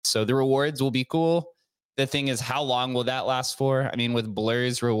So the rewards will be cool. The thing is, how long will that last for? I mean, with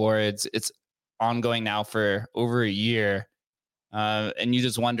Blur's rewards, it's ongoing now for over a year. And you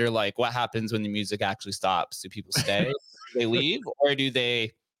just wonder, like, what happens when the music actually stops? Do people stay? Do they leave? Or do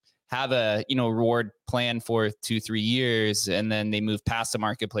they have a, reward plan for 2-3 years, and then they move past the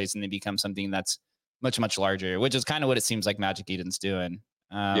marketplace and they become something that's much, much larger, which is kind of what it seems like Magic Eden's doing.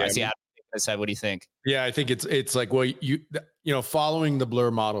 Yeah, I see Adam said, what do you think? Yeah, I think it's like, well, following the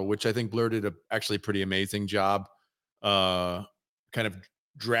Blur model, which I think Blur did a actually pretty amazing job, kind of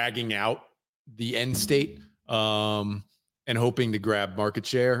dragging out the end state, and hoping to grab market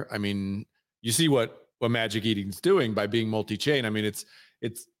share. I mean, you see what Magic Eden's doing by being multi-chain. I mean, it's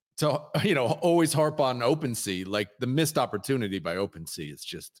to always harp on OpenSea, like the missed opportunity by OpenSea.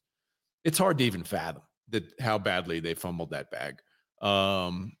 It's hard to even fathom that how badly they fumbled that bag.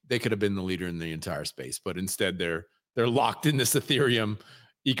 They could have been the leader in the entire space, but instead they're locked in this Ethereum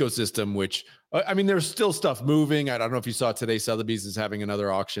ecosystem, which, I mean, there's still stuff moving. I don't know if you saw today, Sotheby's is having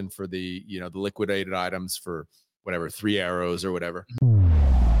another auction for the liquidated items for whatever, 3 arrows or whatever.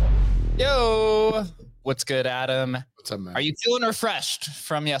 Yo, what's good, Adam? What's up, man? Are you feeling refreshed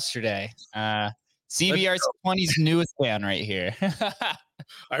from yesterday? CBRC20's newest fan right here.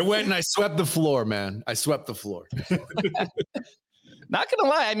 I went and I swept the floor, man. I swept the floor. Not gonna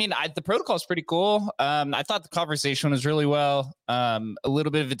lie, I mean, the protocol is pretty cool. I thought the conversation was really well. A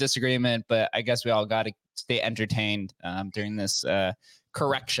little bit of a disagreement, but I guess we all got to stay entertained during this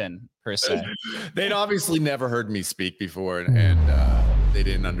correction, per se. They'd obviously never heard me speak before, and they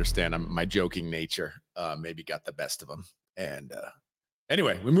didn't understand my joking nature. Maybe got the best of them. And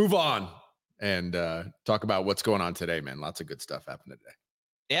anyway, we move on and talk about what's going on today, man. Lots of good stuff happened today.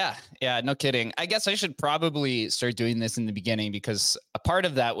 Yeah, no kidding. I guess I should probably start doing this in the beginning, because a part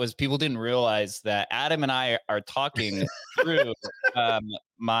of that was people didn't realize that Adam and I are talking through Adam,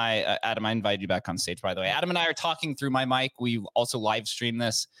 I invited you back on stage, by the way. Adam and I are talking through my mic. We also live stream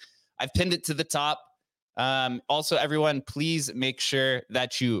this. I've pinned it to the top. Also, everyone, please make sure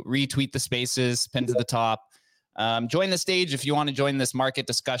that you retweet the spaces, pin to the top. Join the stage if you want to join this market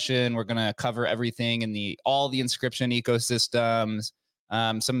discussion. We're going to cover everything in all the inscription ecosystems.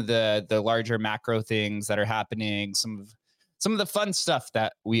 Some of the larger macro things that are happening, some of the fun stuff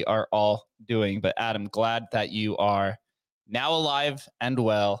that we are all doing. But Adam, glad that you are now alive and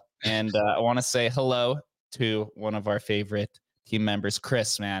well. And I want to say hello to one of our favorite team members,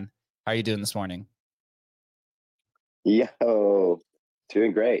 Chris, man. How are you doing this morning? Yo,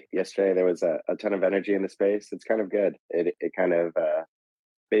 doing great. Yesterday, there was a ton of energy in the space. It's kind of good. It kind of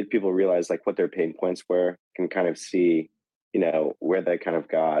made people realize like what their pain points were, can kind of see where they kind of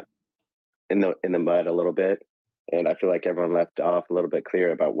got in the mud a little bit. And I feel like everyone left off a little bit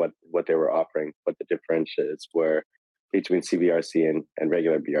clear about what they were offering, what the differences were between CBRC and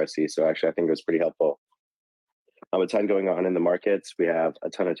regular BRC. So actually, I think it was pretty helpful. A ton going on in the markets. We have a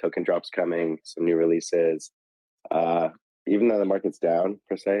ton of token drops coming, some new releases. Even though the market's down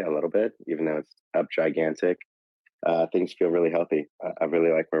per se a little bit, even though it's up gigantic, things feel really healthy. I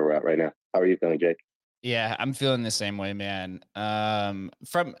really like where we're at right now. How are you feeling, Jake? Yeah, I'm feeling the same way, man.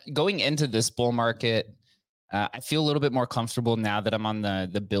 From going into this bull market, I feel a little bit more comfortable now that I'm on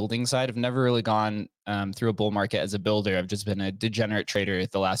the building side. I've never really gone through a bull market as a builder. I've just been a degenerate trader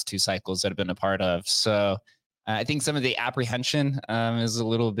the last 2 cycles that I've been a part of. So I think some of the apprehension is a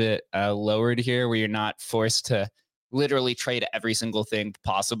little bit lowered here, where you're not forced to literally trade every single thing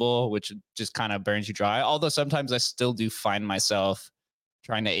possible, which just kind of burns you dry. Although sometimes I still do find myself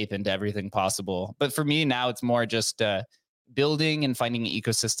trying to ape into everything possible. But for me now, it's more just building and finding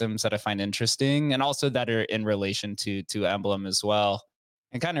ecosystems that I find interesting, and also that are in relation to Emblem as well,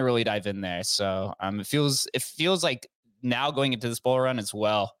 and kind of really dive in there. So it feels like now going into this bull run as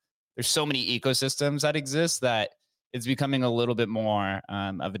well, there's so many ecosystems that exist that it's becoming a little bit more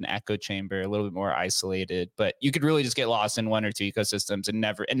of an echo chamber, a little bit more isolated. But you could really just get lost in 1 or 2 ecosystems and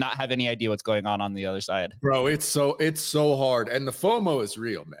not have any idea what's going on the other side. Bro, it's so hard, and the FOMO is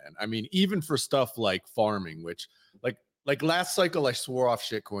real, man. I mean, even for stuff like farming, which like last cycle I swore off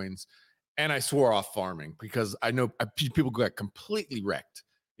shitcoins, and I swore off farming because I know people got completely wrecked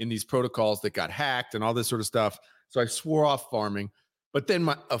in these protocols that got hacked and all this sort of stuff. So I swore off farming. But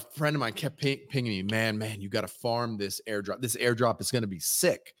then a friend of mine kept pinging me, man, you got to farm this airdrop. This airdrop is going to be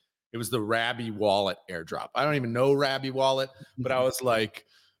sick. It was the Rabby wallet airdrop. I don't even know Rabby wallet, but I was like,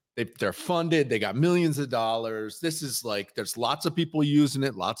 they're funded. They got millions of dollars. This is like, there's lots of people using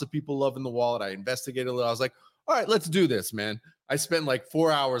it. Lots of people loving the wallet. I investigated a little. I was like, all right, let's do this, man. I spent like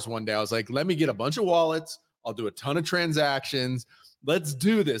 4 hours one day. I was like, let me get a bunch of wallets. I'll do a ton of transactions. Let's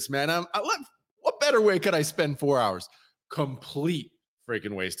do this, man. What better way could I spend 4 hours? Complete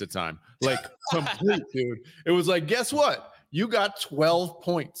freaking waste of time. Like complete, dude. It was like, guess what? You got 12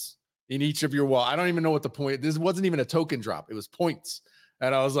 points in each of your wall. I don't even know what the point. This wasn't even a token drop. It was points.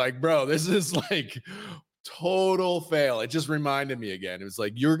 And I was like, bro, this is like total fail. It just reminded me again. It was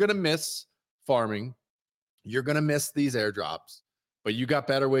like, you're going to miss farming. You're going to miss these airdrops, but you got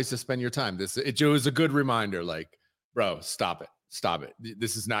better ways to spend your time. It was a good reminder. Like, bro, stop it. Stop it.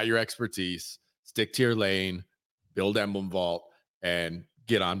 This is not your expertise. Stick to your lane, build Emblem Vault, and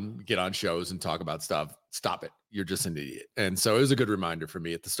get on shows and talk about stuff. Stop it. You're just an idiot. And so it was a good reminder for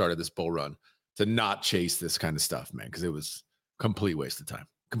me at the start of this bull run to not chase this kind of stuff, man, because it was complete waste of time.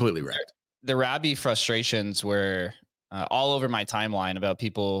 Completely wrecked. The Rabby frustrations were all over my timeline about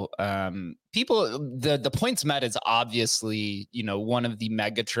people. The points met is obviously, one of the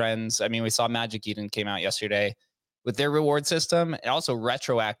mega trends. I mean, we saw Magic Eden came out yesterday with their reward system, and also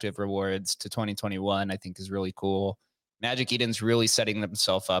retroactive rewards to 2021, I think is really cool. Magic Eden's really setting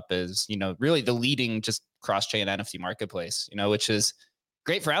themselves up as, really the leading just cross-chain NFT marketplace, which is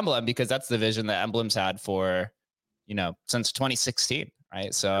great for Emblem because that's the vision that Emblem's had for, since 2016,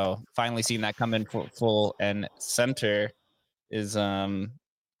 right? So finally seeing that come in full and center is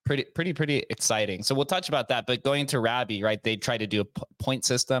pretty exciting. So we'll touch about that, but going to Rabby, right? They tried to do a point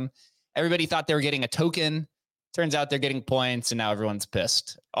system. Everybody thought they were getting a token. Turns out they're getting points, and now everyone's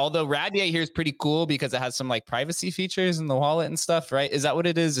pissed. Although Rabby, I hear, is pretty cool because it has some like privacy features in the wallet and stuff, right? Is that what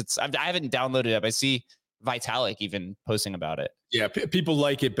it is? I haven't downloaded it, but I see Vitalik even posting about it. Yeah, people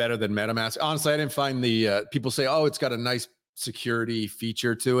like it better than MetaMask. Honestly, I didn't find the people say, oh, it's got a nice security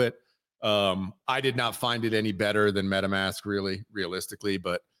feature to it. I did not find it any better than MetaMask, really, realistically.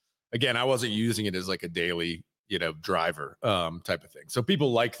 But again, I wasn't using it as like a daily, driver type of thing. So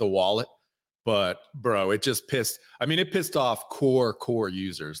people like the wallet. But bro, it pissed off core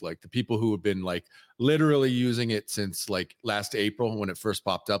users, like the people who have been like literally using it since like last April when it first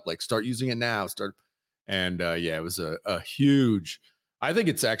popped up, like start using it now, And it was a huge, I think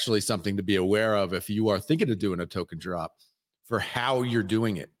it's actually something to be aware of if you are thinking of doing a token drop for how you're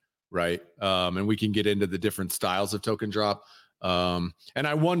doing it, right? And we can get into the different styles of token drop. And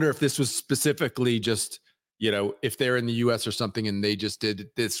I wonder if this was specifically just, if they're in the US or something and they just did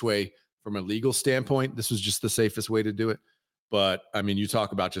it this way from a legal standpoint, this was just the safest way to do it. But I mean, you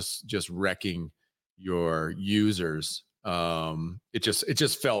talk about just wrecking your users. It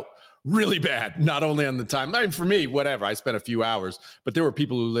just felt really bad, not only on the time. I mean, for me, whatever, I spent a few hours, but there were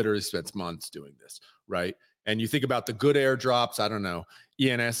people who literally spent months doing this, right? And you think about the good airdrops, I don't know,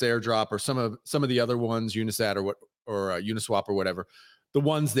 ENS airdrop or some of the other ones, Unisat or Uniswap or whatever, the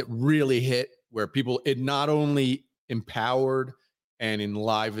ones that really hit where it not only empowered and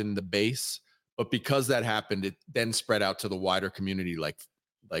enliven the base, but because that happened, it then spread out to the wider community, like,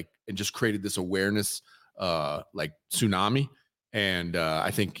 and just created this awareness, like tsunami. And I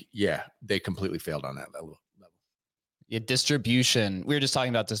think, they completely failed on that level. Yeah, distribution. We were just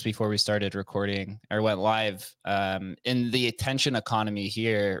talking about this before we started recording or went live. In the attention economy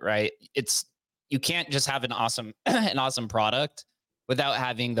here, right? You can't just have an awesome product without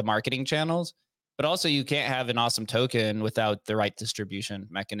having the marketing channels. But also you can't have an awesome token without the right distribution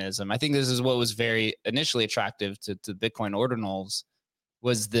mechanism. I think this is what was very initially attractive to Bitcoin ordinals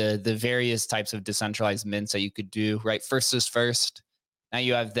was the various types of decentralized mints that you could do, right? First is first. Now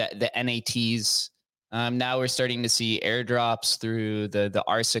you have the NATs. Now we're starting to see airdrops through the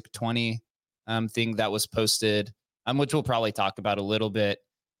RSIC 20 thing that was posted, which we'll probably talk about a little bit.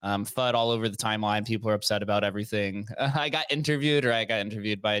 FUD all over the timeline. People are upset about everything. I got interviewed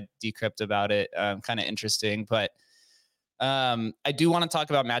by Decrypt about it. Kind of interesting, but I do want to talk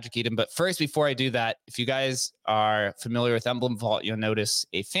about Magic Eden. But first, before I do that, if you guys are familiar with Emblem Vault, you'll notice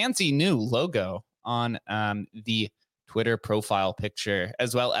a fancy new logo on the Twitter profile picture,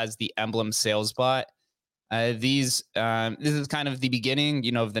 as well as the Emblem sales bot. This is kind of the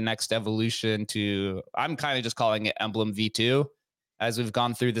beginning, of the next evolution to, I'm kind of just calling it Emblem V2. As we've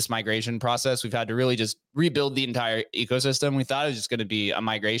gone through this migration process, we've had to really just rebuild the entire ecosystem. We thought it was just going to be a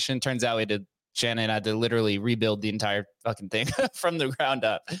migration. Turns out Shannon had to literally rebuild the entire fucking thing from the ground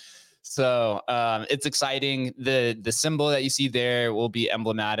up. So it's exciting. The symbol that you see there will be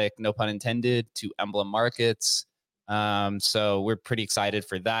emblematic, no pun intended, to Emblem Markets. So we're pretty excited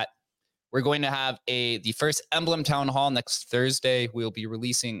for that. We're going to have the first Emblem Town Hall next Thursday. We'll be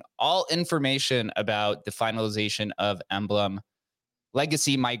releasing all information about the finalization of Emblem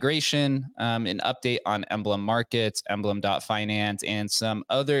Legacy migration, an update on Emblem Markets, Emblem.finance, and some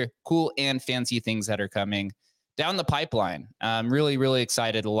other cool and fancy things that are coming down the pipeline. I'm really, really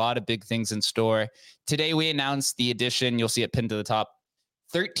excited. A lot of big things in store. Today, we announced the addition. You'll see it pinned to the top.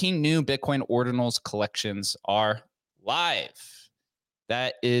 13 new Bitcoin Ordinals collections are live.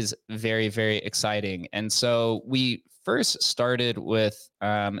 That is very, very exciting. And so we first started with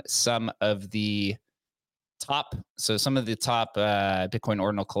some of the top Bitcoin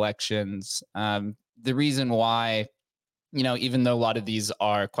ordinal collections. The reason why, even though a lot of these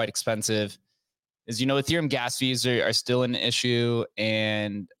are quite expensive, is Ethereum gas fees are still an issue,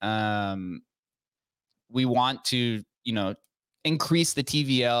 and we want to increase the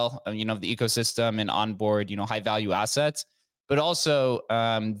TVL of the ecosystem and onboard high value assets. But also,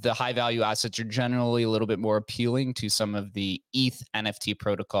 the high value assets are generally a little bit more appealing to some of the ETH NFT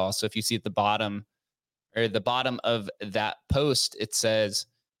protocols. So if you see at the bottom of that post, it says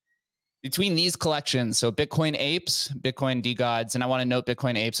between these collections, so Bitcoin Apes, Bitcoin DeGods, and I want to note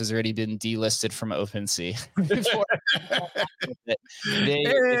Bitcoin Apes has already been delisted from OpenSea.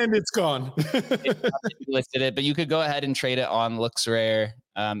 And it's gone. They listed it, but you could go ahead and trade it on LooksRare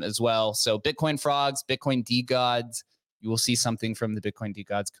as well. So Bitcoin Frogs, Bitcoin DeGods, you will see something from the Bitcoin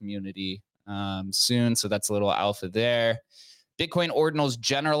DeGods community soon. So that's a little alpha there. Bitcoin Ordinals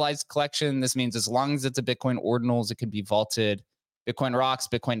generalized collection. This means as long as it's a Bitcoin Ordinals, it can be vaulted. Bitcoin Rocks,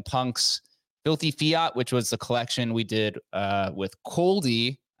 Bitcoin Punks, Filthy Fiat, which was the collection we did with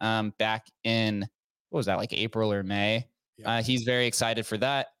Coldy back in, what was that, like April or May? Yep. He's very excited for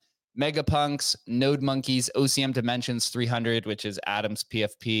that. Mega Punks, Node Monkeys, OCM Dimensions 300, which is Adam's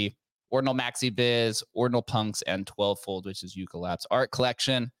PFP, Ordinal Maxi Biz, Ordinal Punks, and 12-fold, which is Yuga Labs art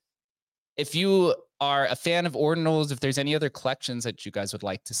collection. If you are a fan of Ordinals, if there's any other collections that you guys would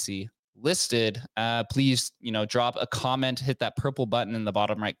like to see listed, please, drop a comment, hit that purple button in the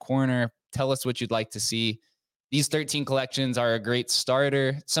bottom right corner. Tell us what you'd like to see. These 13 collections are a great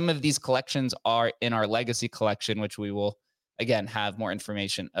starter. Some of these collections are in our legacy collection, which we will, again, have more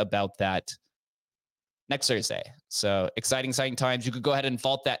information about that next Thursday. So exciting times. You could go ahead and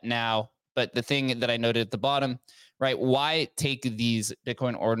vault that now. But the thing that I noted at the bottom, right? Why take these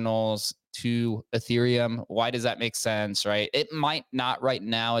Bitcoin ordinals to Ethereum? Why does that make sense, right? It might not right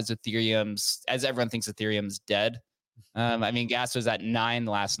now as everyone thinks Ethereum's dead. Gas was at 9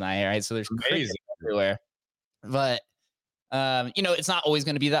 last night, right? So there's crazy everywhere. But it's not always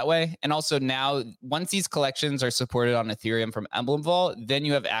going to be that way. And also now, once these collections are supported on Ethereum from Emblem Vault, then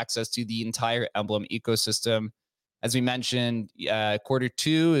you have access to the entire Emblem ecosystem. As we mentioned,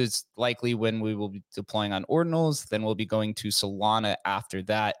 Q2 is likely when we will be deploying on Ordinals. Then we'll be going to Solana after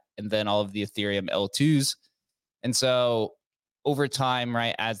that, and then all of the Ethereum L2s. And so over time,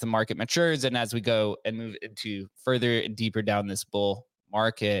 right, as the market matures and as we go and move into further and deeper down this bull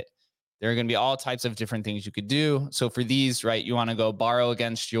market, there are going to be all types of different things you could do. So for these, right, you want to go borrow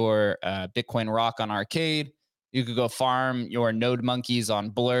against your Bitcoin Rock on Arcade. You could go farm your Node Monkeys on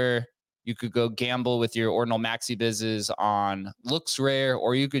Blur. You could go gamble with your Ordinal Maxi Bizzes on LooksRare,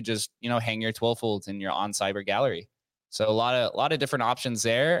 or you could just, hang your 12-folds in your on Cyber Gallery. So a lot of different options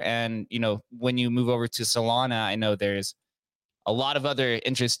there. And, when you move over to Solana, I know there's a lot of other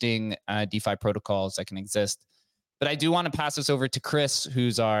interesting DeFi protocols that can exist. But I do want to pass this over to Chris,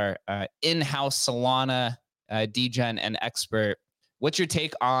 who's our in-house Solana degen and expert. What's your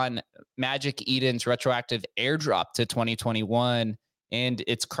take on Magic Eden's retroactive airdrop to 2021 and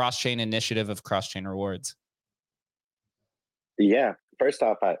its cross-chain initiative of cross-chain rewards? Yeah, first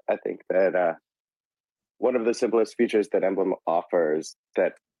off, I think that one of the simplest features that Emblem offers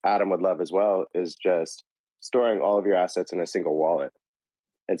that Adam would love as well is just storing all of your assets in a single wallet.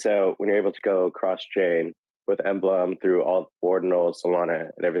 And so when you're able to go cross-chain with Emblem through all Ordinals, Solana,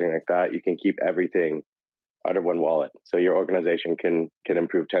 and everything like that, you can keep everything under one wallet. So your organization can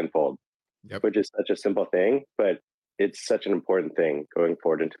improve tenfold, yep. Which is such a simple thing, but it's such an important thing going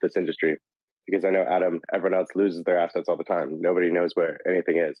forward into this industry. Because I know, Adam, everyone else loses their assets all the time. Nobody knows where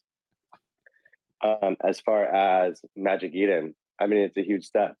anything is. As far as Magic Eden, it's a huge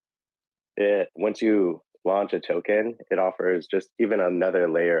step. Once you launch a token, it offers just even another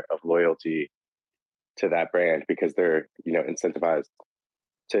layer of loyalty to that brand because they're incentivized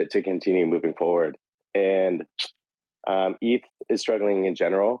to continue moving forward. And ETH is struggling in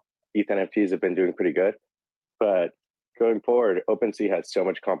general. ETH NFTs have been doing pretty good, but going forward, OpenSea has so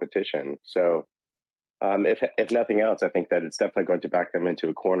much competition. So if nothing else, I think that it's definitely going to back them into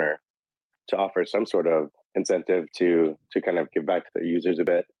a corner to offer some sort of incentive to kind of give back to their users a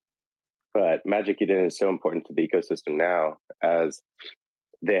bit. But Magic Eden is so important to the ecosystem now, as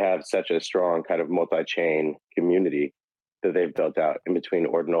they have such a strong kind of multi-chain community that they've built out in between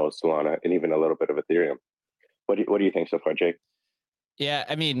Ordinal, Solana, and even a little bit of Ethereum. What do you think so far, Jake? Yeah,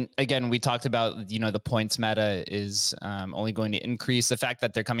 again, we talked about, the points meta is only going to increase. The fact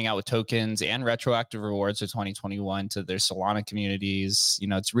that they're coming out with tokens and retroactive rewards for 2021 to their Solana communities,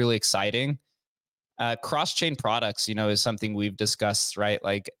 it's really exciting. cross-chain products, is something we've discussed, right?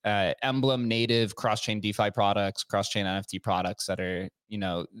 Like Emblem native cross-chain DeFi products, cross-chain NFT products that are,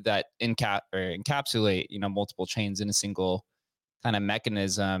 that encapsulate, multiple chains in a single kind of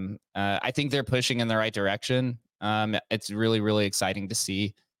mechanism. I think they're pushing in the right direction. It's really, really exciting to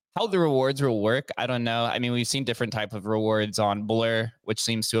see how the rewards will work. I don't know. I mean, we've seen different type of rewards on Blur, which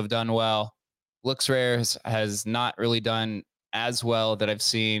seems to have done well. LooksRare has not really done as well that I've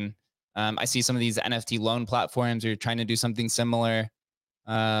seen. I see some of these NFT loan platforms are trying to do something similar.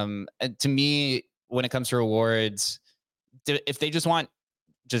 And to me, when it comes to rewards, if they just want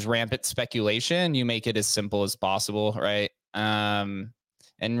just rampant speculation, you make it as simple as possible, right?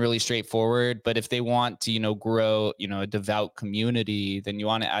 And really straightforward. But if they want to, grow, a devout community, then you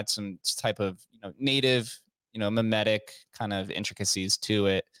want to add some type of, native, mimetic kind of intricacies to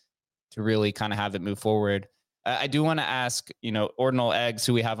it to really kind of have it move forward. I do want to ask, Ordinal Eggs,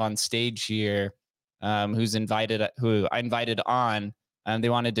 who we have on stage here, who I invited on. They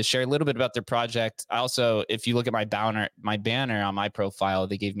wanted to share a little bit about their project. I also, if you look at my banner on my profile,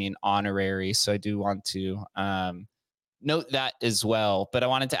 they gave me an honorary. So I do want to note that as well. But I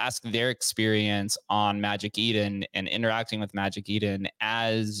wanted to ask their experience on Magic Eden and interacting with Magic Eden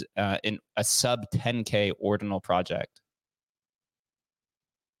as in a sub 10K ordinal project.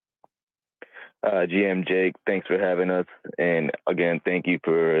 GM Jake, thanks for having us. And again, thank you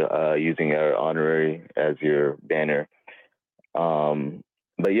for using our honorary as your banner.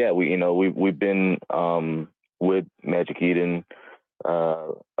 But yeah, we've been with Magic Eden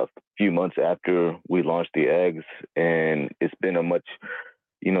a few months after we launched the eggs, and it's been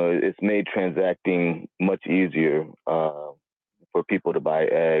it's made transacting much easier for people to buy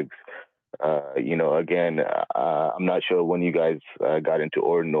eggs. Again, I'm not sure when you guys got into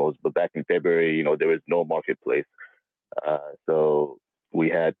ordinals, but back in February, there was no marketplace. So we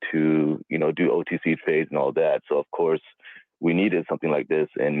had to, do OTC trades and all that. So of course we needed something like this,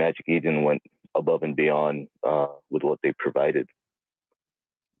 and Magic Eden went above and beyond with what they provided.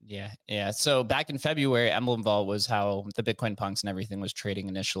 Yeah. So back in February, Emblem Vault was how the Bitcoin punks and everything was trading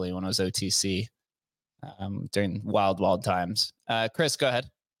initially when it was OTC during wild times. Chris, go ahead.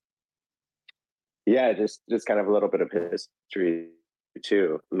 Yeah, just kind of a little bit of history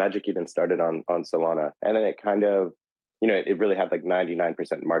too. Magic Eden started on Solana, and then it kind of, it really had like 99%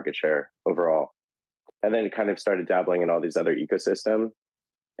 market share overall. And then it kind of started dabbling in all these other ecosystems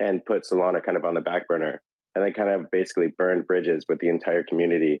and put Solana kind of on the back burner. And they kind of basically burned bridges with the entire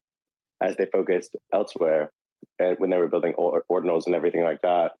community as they focused elsewhere, and when they were building ordinals and everything like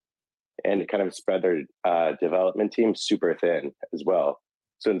that. And it kind of spread their development team super thin as well.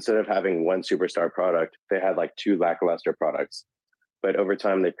 So instead of having one superstar product, they had like two lackluster products. But over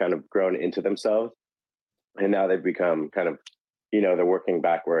time, they've kind of grown into themselves. And now they've become kind of, they're working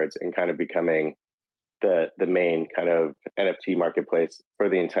backwards and kind of becoming the main kind of NFT marketplace for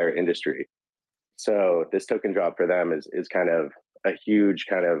the entire industry. So this token drop for them is kind of a huge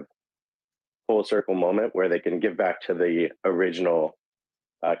kind of full circle moment where they can give back to the original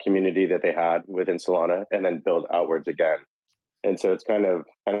community that they had within Solana and then build outwards again. And so it's kind of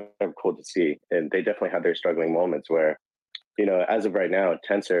cool to see. And they definitely had their struggling moments where, as of right now,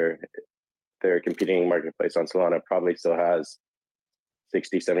 Tensor, their competing marketplace on Solana, probably still has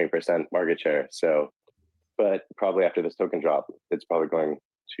 60-70% market share. So, but probably after this token drop, it's probably going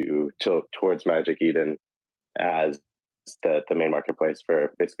to tilt towards Magic Eden as the main marketplace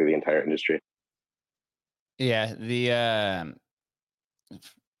for basically the entire industry. Yeah,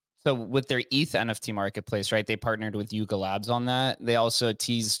 so with their ETH NFT marketplace, right? They partnered with Yuga Labs on that. They also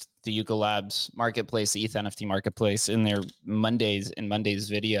teased the Yuga Labs marketplace, the ETH NFT marketplace, in their Monday's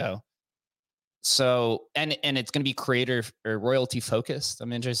video. So, and it's going to be creator or royalty focused.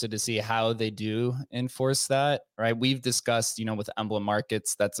 I'm interested to see how they do enforce that, right? We've discussed, with Emblem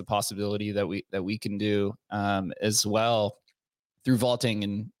Markets, that's a possibility that we can do as well through vaulting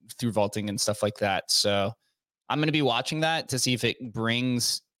and stuff like that. So I'm going to be watching that to see if it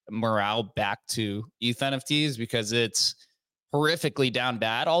brings morale back to ETH NFTs, because it's horrifically down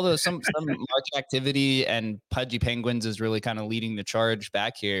bad. Although some market activity and Pudgy Penguins is really kind of leading the charge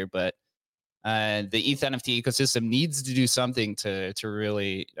back here, but the ETH NFT ecosystem needs to do something to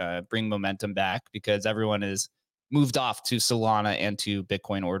really bring momentum back, because everyone is moved off to Solana and to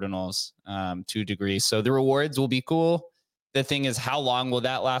Bitcoin ordinals to a degree. So the rewards will be cool. The thing is, how long will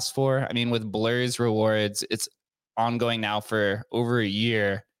that last for? I mean, with Blur's rewards, it's ongoing now for over a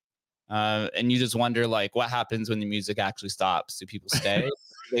year. And you just wonder, like, what happens when the music actually stops? Do people stay?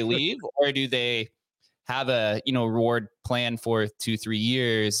 Do they leave? Or do they have a reward plan for 2-3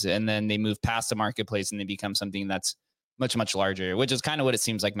 years, and then they move past the marketplace and they become something that's much larger, which is kind of what it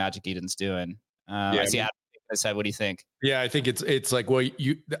seems like Magic Eden's doing. I see Adam said, what do you think? Yeah, I think it's like, well,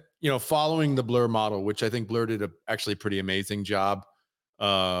 following the Blur model, which I think Blur did a actually pretty amazing job,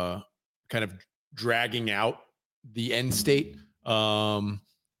 kind of dragging out the end state, and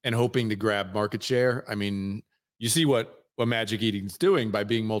hoping to grab market share. I mean, you see what Magic Eating's doing by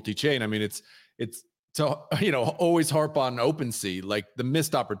being multi-chain. I mean, it's to always harp on OpenSea, like the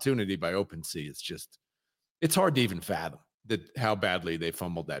missed opportunity by OpenSea is just, it's hard to even fathom that how badly they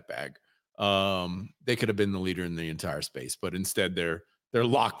fumbled that bag. They could have been the leader in the entire space, but instead they're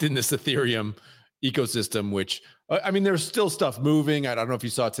locked in this Ethereum ecosystem, which I mean, there's still stuff moving. I don't know if you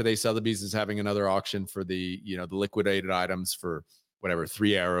saw today, Sotheby's is having another auction for the liquidated items for whatever,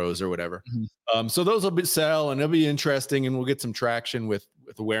 3 arrows or whatever. Mm-hmm. So those will sell and it'll be interesting and we'll get some traction with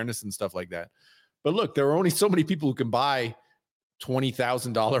awareness and stuff like that. But look, there are only so many people who can buy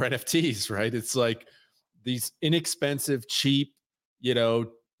 $20,000 NFTs, right? It's like these inexpensive, cheap,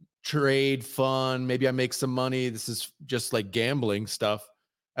 trade fun. Maybe I make some money. This is just like gambling stuff.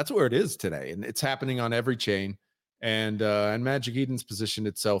 That's where it is today. And it's happening on every chain. And Magic Eden's positioned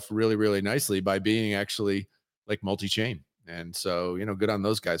itself really, really nicely by being actually like multi-chain. And so, good on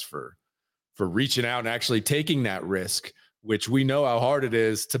those guys for reaching out and actually taking that risk, which we know how hard it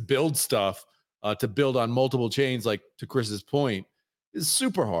is to build stuff, to build on multiple chains, like to Chris's point, is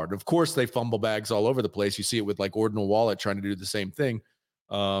super hard. Of course, they fumble bags all over the place. You see it with like Ordinal Wallet trying to do the same thing.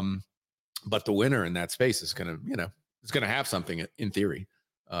 But the winner in that space is going to have something in theory.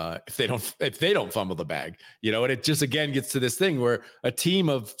 If they don't fumble the bag, and it just, again, gets to this thing where a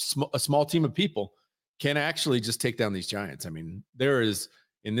small team of people can actually just take down these giants. I mean, there is,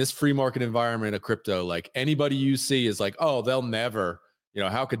 in this free market environment of crypto, like anybody you see is like, oh, they'll never,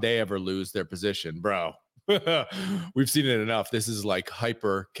 how could they ever lose their position, bro? We've seen it enough. This is like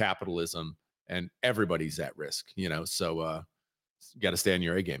hyper capitalism and everybody's at risk, so you got to stay on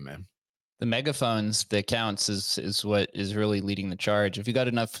your A game, man. The megaphones, the accounts is what is really leading the charge. If you got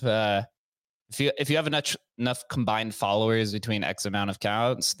enough, if you have enough combined followers between X amount of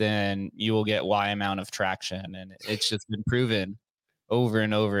accounts, then you will get Y amount of traction. And it's just been proven over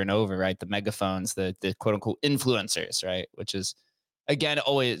and over and over, right? The megaphones, the quote unquote influencers, right? Which is, again,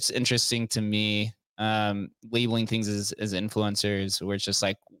 always interesting to me, labeling things as influencers, where it's just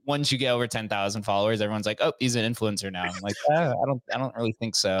like, once you get over 10,000 followers, everyone's like, oh, he's an influencer now. I'm like, I don't really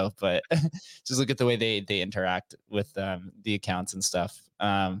think so, but just look at the way they interact with the accounts and stuff.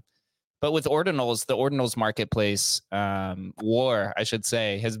 But with ordinals, the ordinals marketplace war, I should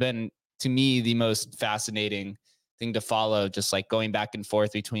say, has been, to me, the most fascinating thing to follow, just like going back and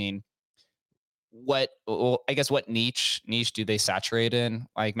forth between what niche do they saturate in?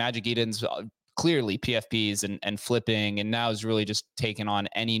 Like Magic Eden's clearly PFPs and flipping, and now is really just taking on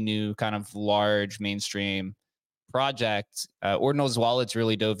any new kind of large mainstream project. Ordinals Wallets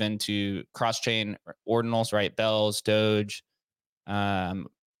really dove into cross-chain ordinals, right? Bells, Doge, and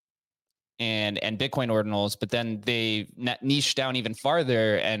Bitcoin ordinals, but then they niched down even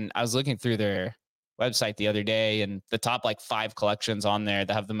farther. And I was looking through their website the other day, and the top like 5 collections on there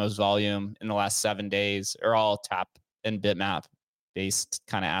that have the most volume in the last 7 days are all tap and bitmap based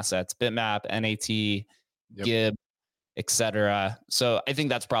kind of assets: bitmap, NAT, Gib, etc. So I think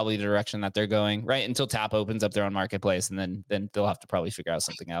that's probably the direction that they're going, right? Until Tap opens up their own marketplace, and then they'll have to probably figure out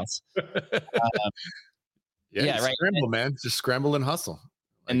something else. Yeah, right. Scramble, man. Just scramble and hustle.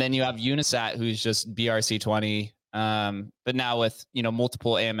 And then you have Unisat, who's just BRC20. But now with,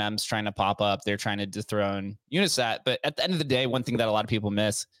 multiple AMMs trying to pop up, they're trying to dethrone Unisat. But at the end of the day, one thing that a lot of people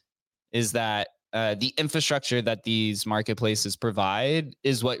miss is that the infrastructure that these marketplaces provide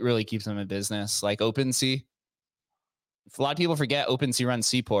is what really keeps them in business. Like OpenSea, a lot of people forget OpenSea runs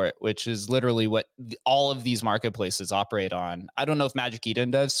Seaport, which is literally what all of these marketplaces operate on. I don't know if Magic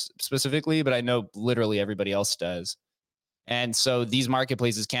Eden does specifically, but I know literally everybody else does. And so these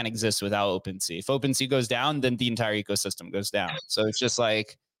marketplaces can't exist without OpenSea. If OpenSea goes down, then the entire ecosystem goes down. So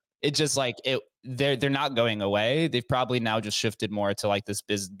they're not going away. They've probably now just shifted more to like this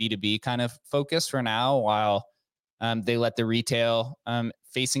B2B kind of focus for now, while they let the retail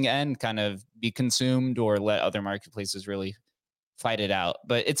facing end kind of be consumed, or let other marketplaces really fight it out.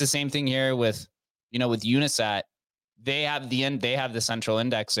 But it's the same thing here with Unisat. They have the central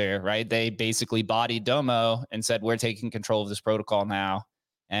indexer, right? They basically bodied Domo and said, we're taking control of this protocol now.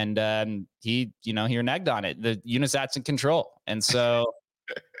 And he reneged on it. The Unisat's in control. And so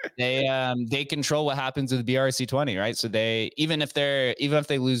they control what happens with BRC20, right? So even if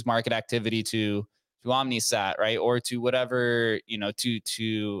they lose market activity to Omnisat, right? Or to whatever,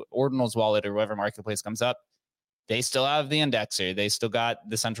 to Ordinals Wallet or whatever marketplace comes up, they still have the indexer. They still got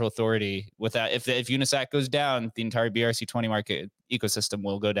the central authority. With that, if Unisat goes down, the entire BRC20 market ecosystem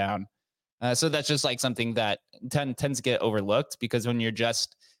will go down. So that's just like something that tends to get overlooked, because when you're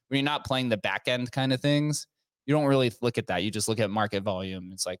not playing the back end kind of things, you don't really look at that. You just look at market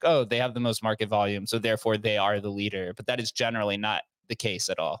volume. It's like, oh, they have the most market volume, so therefore they are the leader. But that is generally not the case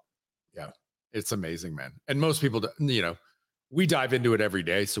at all. Yeah, it's amazing, man. And most people, we dive into it every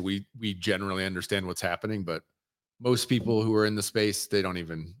day, so we generally understand what's happening. But most people who are in the space, they don't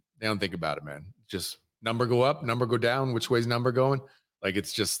think about it, man. Just number go up, number go down. Which way's number going? Like,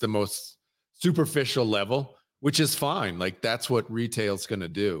 it's just the most superficial level, which is fine. Like, that's what retail's going to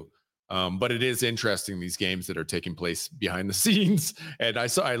do. But it is interesting, these games that are taking place behind the scenes. And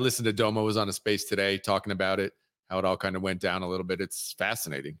I listened to Domo was on a space today talking about it, how it all kind of went down a little bit. It's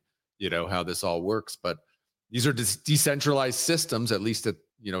fascinating, how this all works. But these are decentralized systems, at least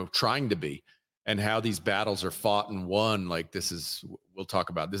trying to be, and how these battles are fought and won. Like, we'll talk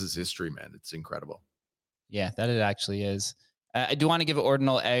about, this is history, man. It's incredible. Yeah, that it actually is. I do want to give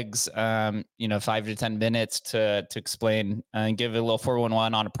Ordinal Eggs, 5 to 10 minutes to explain and give it a little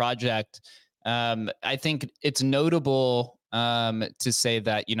 411 on a project. I think it's notable to say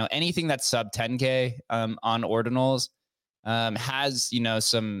that, anything that's sub 10K on Ordinals has,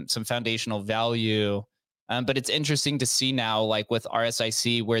 some foundational value. But it's interesting to see now, like with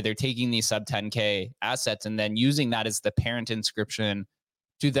RSIC, where they're taking these sub 10K assets and then using that as the parent inscription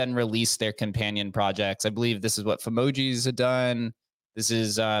to then release their companion projects. I believe this is what Femojis had done. This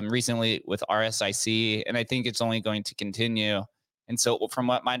is recently with RSIC, and I think it's only going to continue. And so from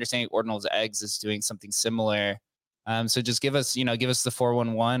what my understanding, Ordinal's Eggs is doing something similar. So just give us the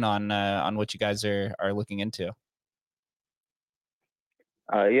 411 on what you guys are looking into.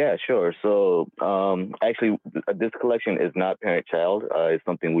 Yeah, sure. So actually, this collection is not parent-child. It's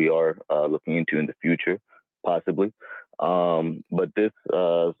something we are looking into in the future, possibly. But this,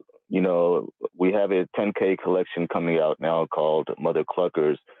 we have a 10K collection coming out now called Mother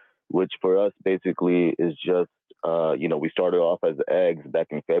Cluckers, which for us basically is just, we started off as eggs back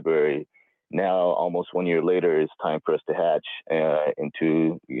in February. Now, almost 1 year later, it's time for us to hatch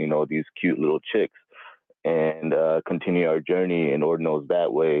into, these cute little chicks and continue our journey in Ordinals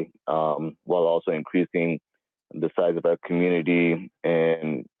that way, while also increasing the size of our community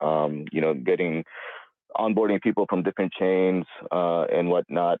and, onboarding people from different chains and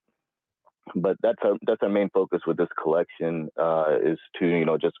whatnot. But that's our main focus with this collection, is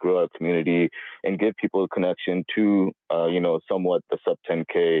to, just grow our community and give people a connection to, somewhat the sub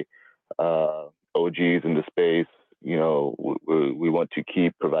 10K OGs in the space. We want to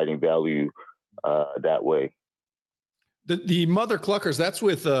keep providing value that way. The Mother Cluckers, that's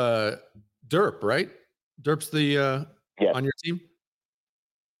with Derp, right? Derp's the yes. on your team?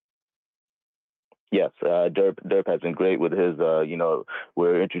 Yes, Derp has been great with his,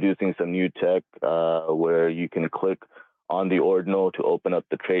 we're introducing some new tech where you can click on the ordinal to open up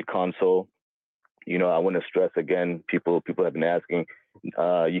the trade console. I want to stress again, people have been asking,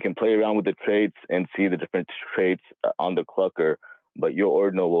 you can play around with the traits and see the different traits on the clucker, but your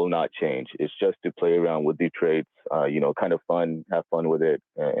ordinal will not change. It's just to play around with the traits, kind of fun, have fun with it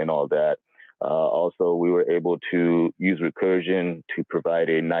and all that. Also, we were able to use recursion to provide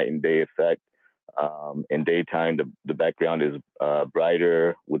a night and day effect. In daytime, the background is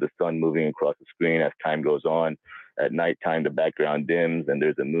brighter with the sun moving across the screen as time goes on. At nighttime, the background dims and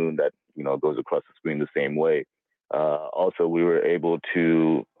there's a moon that goes across the screen the same way. Also, we were able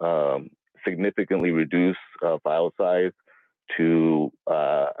to significantly reduce file size to,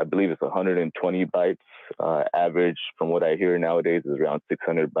 I believe it's 120 bytes. Average, from what I hear nowadays, is around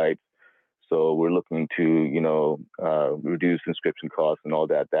 600 bytes. So we're looking to, reduce inscription costs and all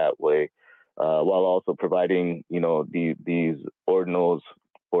that way. While also providing, these ordinals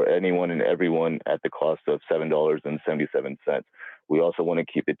for anyone and everyone at the cost of $7.77. We also want to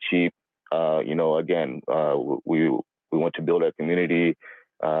keep it cheap. Again, we want to build our community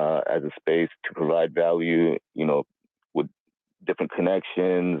as a space to provide value, with different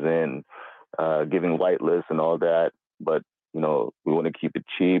connections and giving whitelists and all that. But, we want to keep it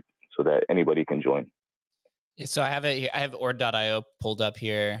cheap so that anybody can join. So I have Ord.io pulled up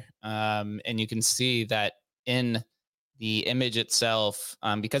here, and you can see that in the image itself,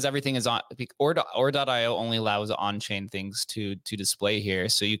 because everything is on Ord.io only allows on-chain things to display here,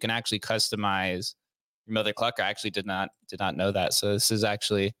 so you can actually customize your Mother Clucker. I actually did not know that, so this is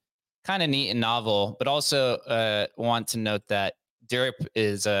actually kind of neat and novel. But also want to note that Derp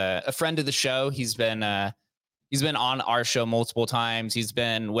is a friend of the show. He's been on our show multiple times. He's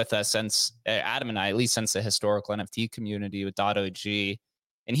been with us since Adam and I, at least since the historical NFT community with .og.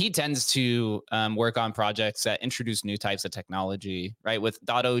 And he tends to work on projects that introduce new types of technology, right? With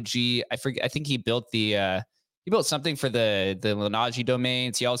 .og, I think he built the he built something for the Lineage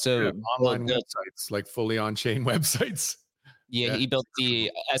domains. He also online websites, like fully on-chain websites. Yeah, he built the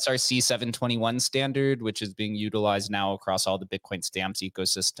SRC 721 standard, which is being utilized now across all the Bitcoin stamps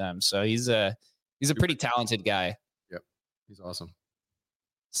ecosystem. So he's a pretty talented guy. Yep, he's awesome.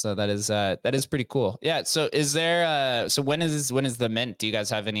 So that is pretty cool. Yeah. So is there so when is the mint? Do you guys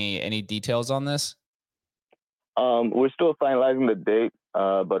have any details on this? We're still finalizing the date,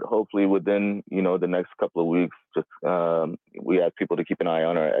 but hopefully within the next couple of weeks. Just we ask people to keep an eye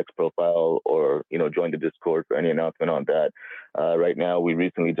on our X profile, or join the Discord for any announcement on that. Right now, we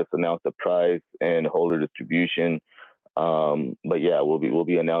recently just announced the price and holder distribution. But yeah, we'll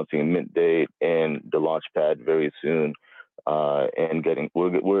be announcing a mint date and the launch pad very soon. And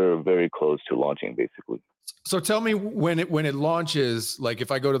we're very close to launching, basically. So tell me, when it launches, like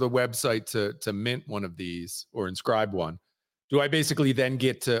if I go to the website to mint one of these or inscribe one, do I basically then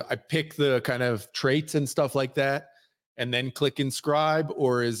I pick the kind of traits and stuff like that and then click inscribe,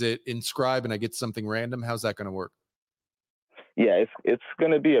 or is it inscribe and I get something random? How's that going to work? Yeah, it's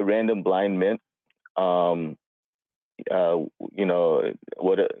going to be a random blind mint. It's going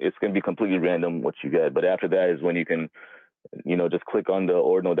to be completely random what you get, but after that is when you can just click on the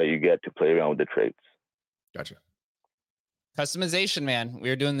ordinal that you get to play around with the traits. Gotcha. Customization, man. We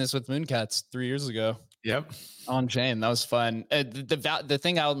were doing this with Mooncats 3 years ago. Yep. On chain. That was fun. The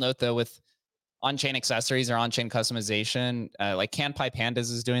thing I'll note though, with on-chain accessories or on-chain customization, like CanPy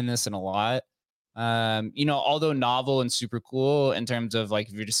Pandas is doing this in a lot. Although novel and super cool in terms of like,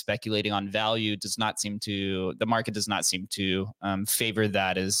 if you're just speculating on value, the market does not seem to favor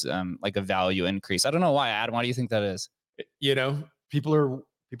that as like a value increase. I don't know why. Adam, why do you think that is? People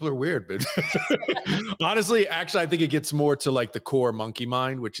are weird, but honestly, actually, I think it gets more to like the core monkey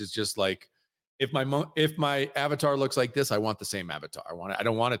mind, which is just like, if my avatar looks like this, I want the same avatar. I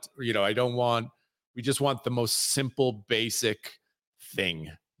don't want it. We just want the most simple, basic thing.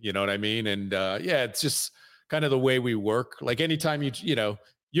 You know what I mean? And it's just kind of the way we work. Like anytime you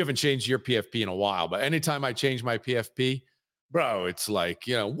haven't changed your PFP in a while, but anytime I change my PFP, bro, it's like,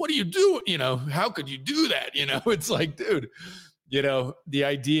 what do you do? How could you do that? It's like, dude, the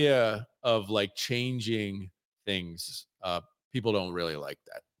idea of like changing things, people don't really like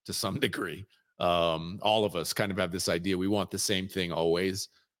that to some degree. All of us kind of have this idea. We want the same thing always.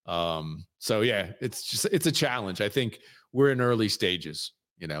 So yeah, it's a challenge. I think we're in early stages,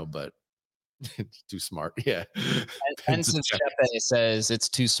 but it's too smart. Yeah. Ensign Shepe says it's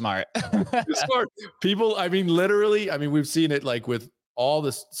too smart. Too smart. People, literally, we've seen it like with all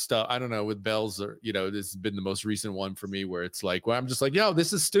this stuff. I don't know, with bells, or, this has been the most recent one for me where it's like, well, I'm just like, yo,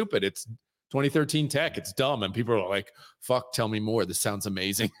 this is stupid. It's 2013 tech. It's dumb. And people are like, fuck, tell me more. This sounds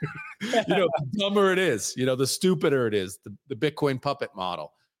amazing. The dumber it is, the stupider it is. The Bitcoin puppet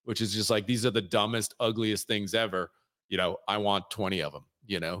model, which is just like, these are the dumbest, ugliest things ever. I want 20 of them,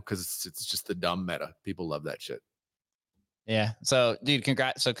 because it's just the dumb meta. People love that shit. Yeah. So, dude,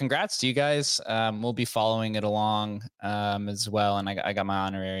 congrats to you guys. We'll be following it along as well. And I got my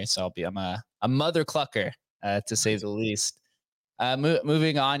honorary, so I'm a mother clucker, to say the least.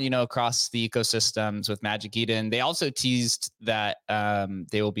 Moving on, across the ecosystems with Magic Eden, they also teased that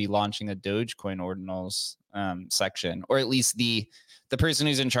they will be launching a Dogecoin ordinals section, or at least the person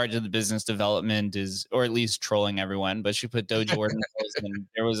who's in charge of the business development is, or at least trolling everyone, but she put Doge ordinals, and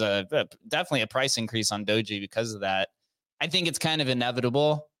there was definitely a price increase on Doji because of that. I think it's kind of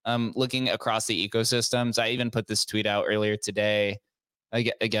inevitable. Looking across the ecosystems, I even put this tweet out earlier today.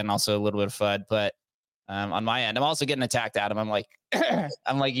 Again, also a little bit of FUD, but on my end, I'm also getting attacked, Adam. I'm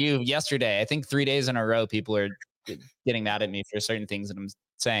like you yesterday. I think 3 days in a row, people are getting mad at me for certain things that I'm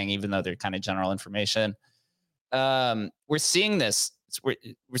saying, even though they're kind of general information. We're seeing this. We're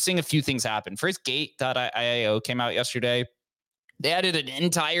seeing a few things happen. First, Gate.io came out yesterday. They added an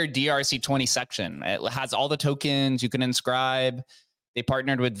entire DRC20 section. It has all the tokens you can inscribe. They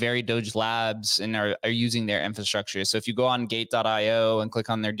partnered with Very Doge Labs and are using their infrastructure. So if you go on Gate.io and click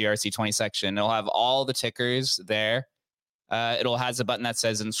on their DRC20 section, it'll have all the tickers there. It'll has a button that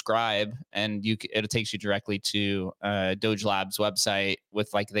says inscribe, and it takes you directly to Doge Labs website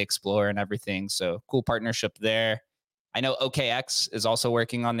with like the Explorer and everything. So cool partnership there. I know OKX is also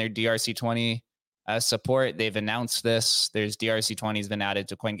working on their DRC20 support. They've announced this. There's DRC20 has been added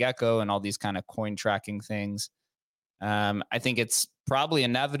to CoinGecko and all these kind of coin tracking things. I think it's probably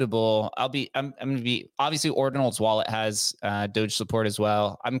inevitable. I'm going to be, obviously Ordinal's wallet has Doge support as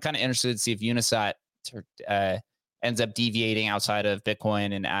well. I'm kind of interested to see if Unisat ends up deviating outside of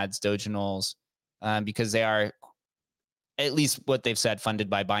Bitcoin and adds Doginals, because they are, at least what they've said, funded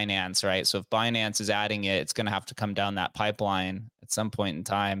by Binance, right? So if Binance is adding it, it's going to have to come down that pipeline at some point in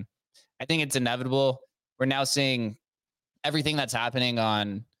time. I think it's inevitable. we're now seeing everything that's happening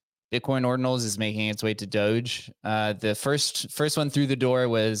on Bitcoin ordinals is making its way to Doge. The first one through the door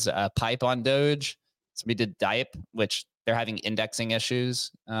was Pipe on Doge. Somebody did Dipe, which they're having indexing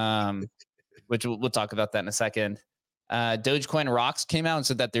issues, which we'll talk about that in a second. Dogecoin Rocks came out and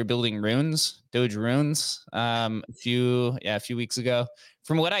said that they're building runes, Doge runes, a few weeks ago.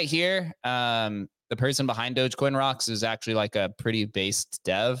 From what I hear, the person behind Dogecoin Rocks is actually like a pretty based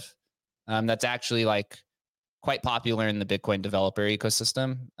dev. That's actually like quite popular in the Bitcoin developer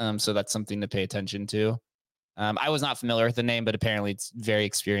ecosystem. So that's something to pay attention to. I was not familiar with the name, but apparently it's very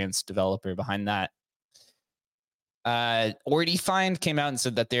experienced developer behind that. Ordifind came out and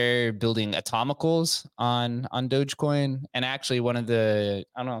said that they're building atomicals on Dogecoin. And actually one of the,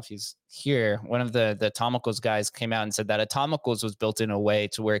 I don't know if he's here, one of the atomicals guys came out and said that atomicals was built in a way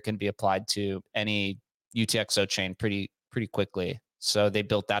to where it can be applied to any UTXO chain pretty quickly. So they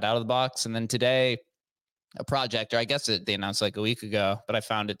built that out of the box. And then today, a project, or I guess they announced like a week ago, but I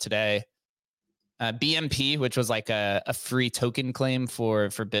found it today. BMP, which was like a free token claim for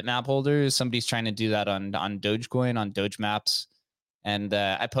bitmap holders. Somebody's trying to do that on Dogecoin, on Doge maps. And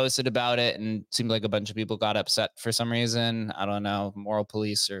I posted about it, and it seemed like a bunch of people got upset for some reason. I don't know, moral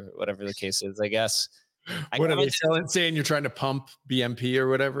police or whatever the case is, I guess. What are they saying? You're trying to pump BMP or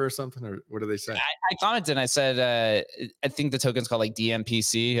whatever or something? Or what do they say? I commented and I said, I think the token's called like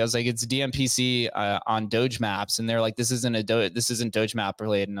DMPC. I was like, it's DMPC on Doge maps. And they're like, this isn't Doge map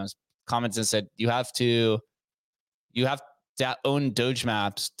related. And I was commenting and said, you have to own Doge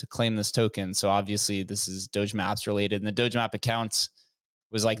maps to claim this token. So obviously this is Doge maps related. And the Doge map accounts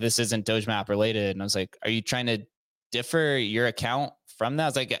was like, this isn't Doge map related. And I was like, are you trying to differ your account from that? I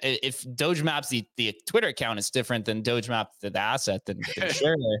was like, if Doge maps, the Twitter account is different than Doge map, the asset, then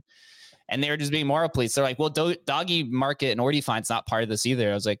sure. And they were just being moral police. They're like, well, Doggy Market and Ordifind's not part of this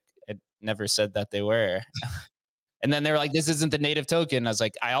either. I was like, I never said that they were. And then they were like, this isn't the native token. I was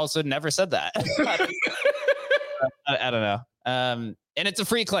like, I also never said that. I don't know. And it's a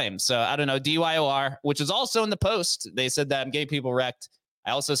free claim. So I don't know. DYOR, which is also in the post. They said that gay people wrecked.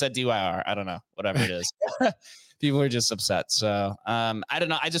 I also said DYR. I don't know. Whatever it is. People are just upset. So I don't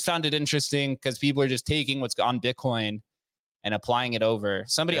know. I just found it interesting because people are just taking what's on Bitcoin and applying it over.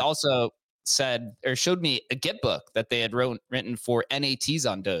 Somebody also said or showed me a Git book that they had written for NATs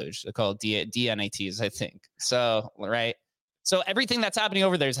on Doge. They're called DNATs, I think. So, right. So everything that's happening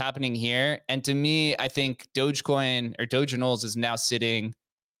over there is happening here. And to me, I think Dogecoin or Dogecoins is now sitting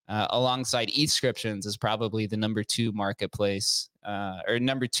alongside Inscriptions as probably the number 2 marketplace or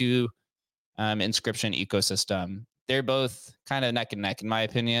number 2 inscription ecosystem. They're both kind of neck and neck, in my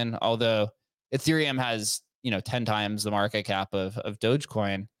opinion. Although Ethereum has 10 times the market cap of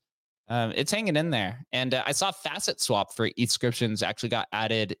Dogecoin. It's hanging in there. And I saw Facet Swap for Inscriptions actually got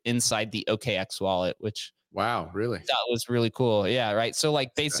added inside the OKX wallet, which wow, really? That was really cool. Yeah, right. So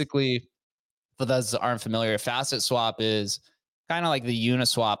like basically, for those that aren't familiar, Facet Swap is kind of like the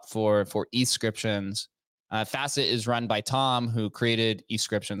Uniswap for Inscriptions. Facet is run by Tom, who created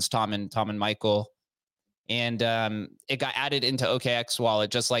Inscriptions, Tom and Michael. And it got added into OKX wallet,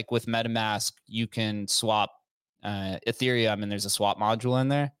 just like with MetaMask, you can swap Ethereum and there's a swap module in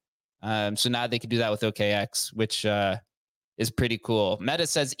there. So now they can do that with OKX, which is pretty cool. Meta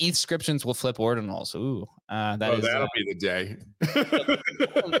says Inscriptions will flip ordinals. Ooh, that'll be the day.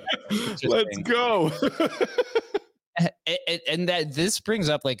 Let's go. And that this brings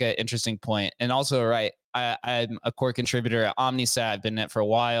up like an interesting point. And also, right, I'm a core contributor at Omnisat. I've been in it for a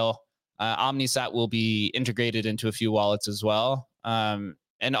while. Omnisat will be integrated into a few wallets as well. And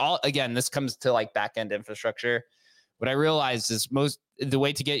again, this comes to like backend infrastructure. What I realized is the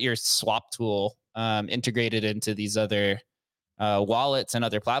way to get your swap tool integrated into these other wallets and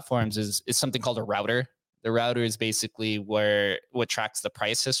other platforms is something called a router. The router is basically what tracks the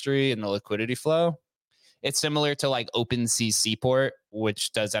price history and the liquidity flow. It's similar to like OpenSea Seaport,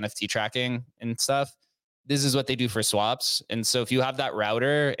 which does NFT tracking and stuff. This is what they do for swaps. And so if you have that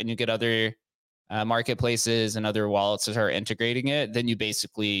router and you get other marketplaces and other wallets that are integrating it, then you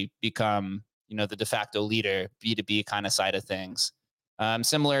basically become, the de facto leader, B2B kind of side of things.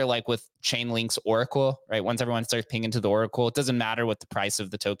 Similar like with Chainlink's Oracle, right? Once everyone starts pinging to the Oracle, it doesn't matter what the price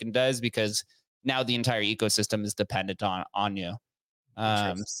of the token does because now the entire ecosystem is dependent on you.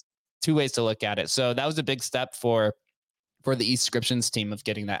 2 ways to look at it. So that was a big step for the Inscriptions team of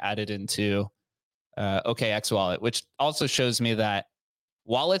getting that added into OKX wallet, which also shows me that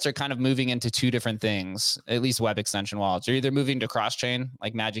wallets are kind of moving into 2 different things, at least web extension wallets. They're either moving to cross-chain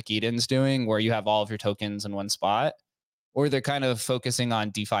like Magic Eden's doing, where you have all of your tokens in one spot, or they're kind of focusing on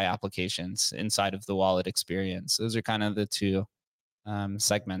DeFi applications inside of the wallet experience. Those are kind of the 2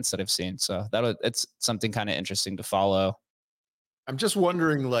 segments that I've seen. So it's something kind of interesting to follow. I'm just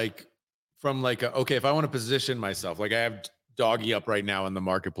wondering, like, from like, okay, if I want to position myself, like I have doggy up right now in the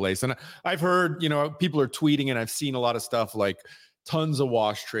marketplace, and I've heard, people are tweeting, and I've seen a lot of stuff like tons of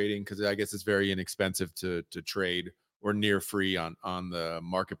wash trading, because I guess it's very inexpensive to trade or near free on the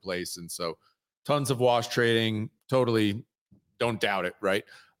marketplace, and so tons of wash trading. Totally, don't doubt it, right?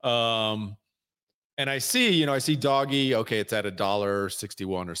 And I see doggy. Okay, it's at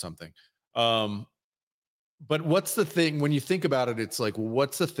 $1.61 or something. But what's the thing when you think about it? It's like,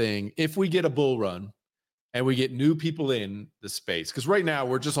 what's the thing if we get a bull run and we get new people in the space? Because right now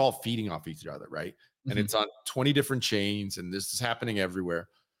we're just all feeding off each other, right? And it's on 20 different chains, and this is happening everywhere.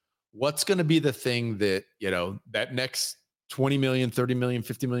 What's going to be the thing that, that next 20 million, 30 million,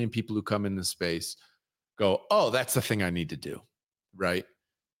 50 million people who come in the space go, oh, that's the thing I need to do, right?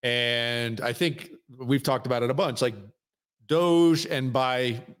 And I think we've talked about it a bunch, like Doge, and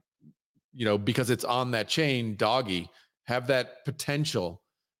by because it's on that chain, doggy, have that potential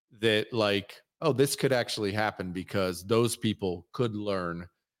that, like, oh, this could actually happen because those people could learn,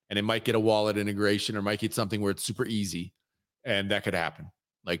 and it might get a wallet integration, or might get something where it's super easy, and that could happen.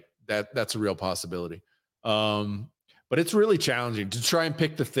 Like that's a real possibility. But it's really challenging to try and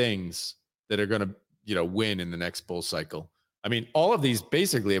pick the things that are going to, win in the next bull cycle. I mean, all of these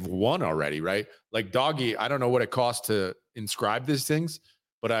basically have won already, right? Like doggy, I don't know what it costs to inscribe these things,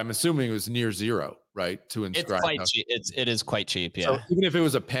 but I'm assuming it was near zero, right? To inscribe. It's quite cheap. It is quite cheap. Yeah. So even if it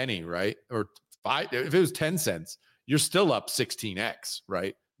was a penny, right? Or if it was 10 cents, you're still up 16x,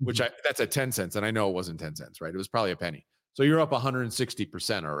 right? Which that's at 10 cents. And I know it wasn't 10 cents, right? It was probably a penny. So you're up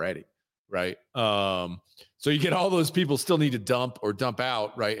 160% already, right? So you get all those people still need to dump or dump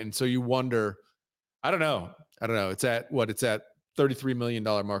out, right? And so you wonder, I don't know. It's at $33 million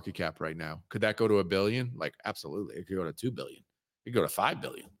market cap right now. Could that go to $1 billion? Like, absolutely. It could go to $2 billion. It could go to $5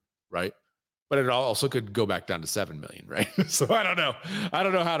 billion, right? But it also could go back down to 7 million, right? So I don't know. I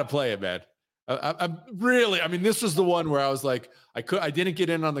don't know how to play it, man. This was the one where I was like, I didn't get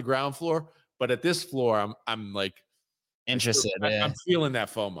in on the ground floor, but at this floor, I'm like interested. I'm feeling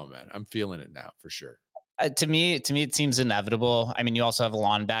that FOMO, man. I'm feeling it now for sure. To me, it seems inevitable. I mean, you also have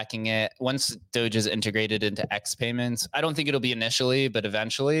Elon backing it. Once Doge is integrated into X payments, I don't think it'll be initially, but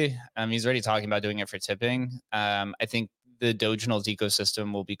eventually. He's already talking about doing it for tipping. I think the Dogenals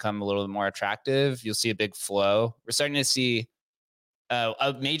ecosystem will become a little bit more attractive. You'll see a big flow. We're starting to see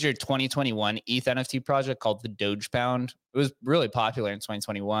a major 2021 ETH NFT project called the Doge Pound. It was really popular in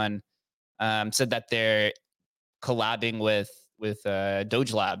 2021. Said that they're collabing with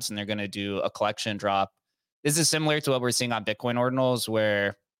Doge Labs, and they're going to do a collection drop. This is similar to what we're seeing on Bitcoin ordinals,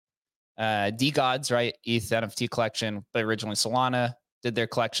 where DGods, right, ETH NFT collection, but originally Solana did their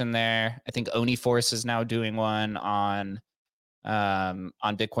collection there. I think Oniforce is now doing one on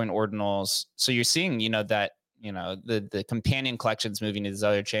Bitcoin ordinals. So you're seeing, that the companion collections moving to these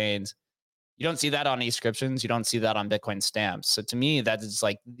other chains. You don't see that on Inscriptions. You don't see that on Bitcoin stamps. So to me, that is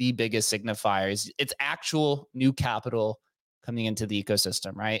like the biggest signifier. It's actual new capital coming into the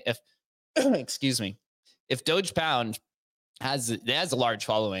ecosystem, right? If excuse me, if Doge Pound has a large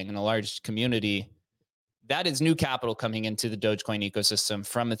following and a large community, that is new capital coming into the Dogecoin ecosystem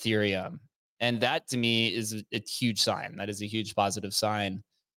from Ethereum. And that to me is a huge sign. That is a huge positive sign.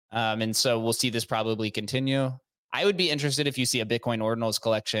 And so we'll see this probably continue. I would be interested if you see a Bitcoin ordinals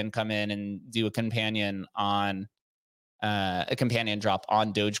collection come in and do a companion drop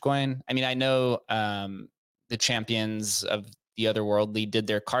on Dogecoin. I mean, I know the champions of the other worldly did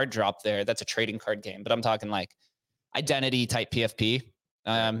their card drop there. That's a trading card game, but I'm talking like identity type PFP.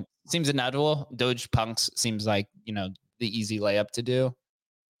 Seems inevitable. Doge Punks seems like, the easy layup to do.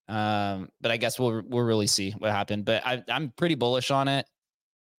 But I guess we'll really see what happened. But I'm pretty bullish on it.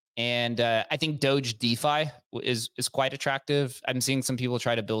 And I think Doge DeFi is quite attractive. I'm seeing some people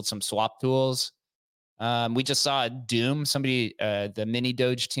try to build some swap tools. We just saw Doom. Somebody, the mini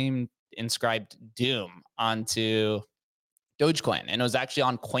Doge team inscribed Doom onto Dogecoin, and it was actually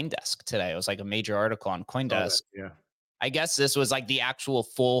on CoinDesk today. It was like a major article on CoinDesk. Yeah. I guess this was like the actual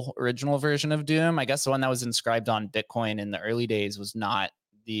full original version of Doom. I guess the one that was inscribed on Bitcoin in the early days was not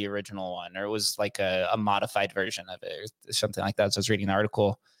the original one, or it was like a modified version of it or something like that. So I was reading the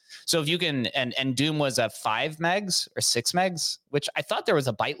article. So if you can, and Doom was a 5 megs or 6 megs, which I thought there was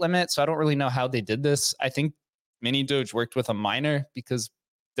a byte limit. So I don't really know how they did this. I think Mini Doge worked with a miner because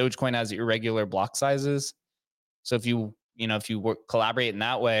Dogecoin has irregular block sizes. So if you collaborate in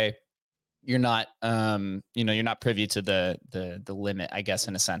that way, you're not, you're not privy to the limit, I guess,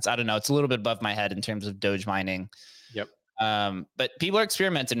 in a sense. I don't know. It's a little bit above my head in terms of Doge mining. Yep. But people are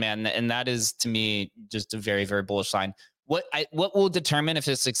experimenting, man. And that is, to me, just a very, very bullish sign. what will determine if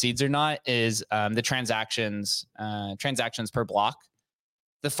it succeeds or not is the transactions per block.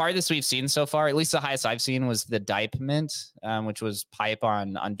 The farthest we've seen so far, at least the highest I've seen, was the Dipe mint, which was pipe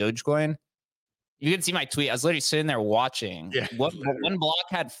on Dogecoin. You can see my tweet. I was literally sitting there watching. Yeah, one block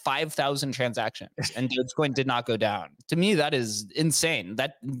had 5,000 transactions, and Dogecoin did not go down. To me, that is insane.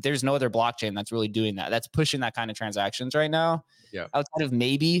 That there's no other blockchain that's really doing that. That's pushing that kind of transactions right now. Yeah, outside of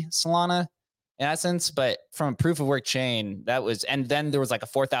maybe Solana, in essence. But from a proof of work chain, that was, and then there was like a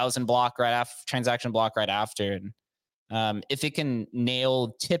 4,000 block right after transaction block right after. And if it can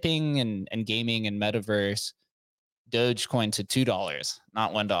nail tipping and gaming and metaverse, Dogecoin to $2,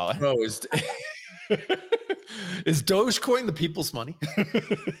 not $1. Bro, is Dogecoin the people's money?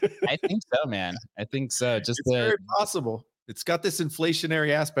 I think so, man. I think so. Just it's very possible. It's got this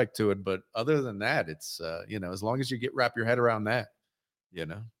inflationary aspect to it, but other than that, it's as long as you wrap your head around that,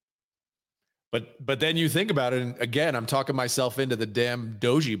 But then you think about it, and again, I'm talking myself into the damn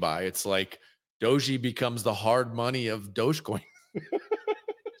Doji buy. It's like Doji becomes the hard money of Dogecoin.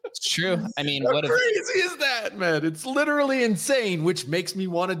 It's true. I mean, what crazy is that, man? It's literally insane, which makes me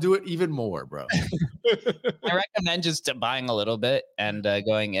want to do it even more, bro. I recommend just buying a little bit and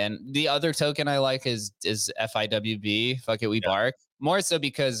going in. The other token I like is FIWB. Fuck it, we bark. More so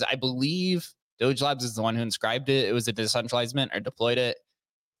because I believe Doge Labs is the one who inscribed it. It was a decentralized mint or deployed it.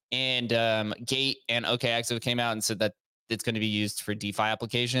 And Gate and OKX came out and said that it's going to be used for DeFi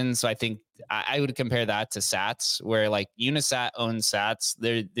applications. So I think I would compare that to Sats, where like Unisat owns Sats.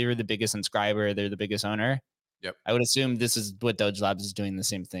 They're the biggest inscriber. They're the biggest owner. Yep. I would assume this is what Doge Labs is doing, the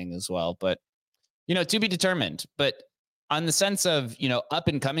same thing as well. But, to be determined. But on the sense of, up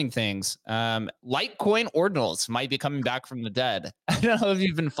and coming things, Litecoin ordinals might be coming back from the dead. I don't know if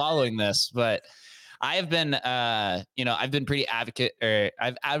you've been following this, but I've been, I've been pretty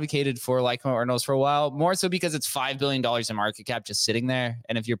I've advocated for Litecoin ordinals for a while, more so because it's $5 billion in market cap just sitting there.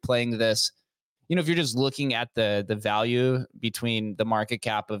 And if you're playing this, if you're just looking at the value between the market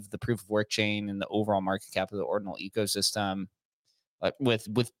cap of the proof of work chain and the overall market cap of the ordinal ecosystem, like with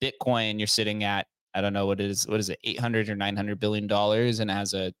Bitcoin, you're sitting at, I don't know what is it, 800 or 900 billion dollars, and it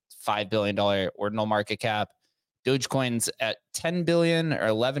has a $5 billion ordinal market cap. Dogecoin's at 10 billion or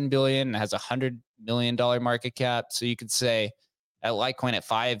 11 billion and has $100 million market cap. So you could say at Litecoin at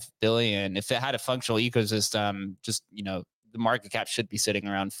 5 billion, if it had a functional ecosystem, just, the market cap should be sitting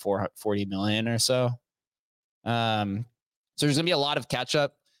around 40 million or so. So there's gonna be a lot of catch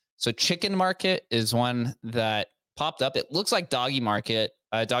up. So Chicken Market is one that popped up. It looks like Doggy Market.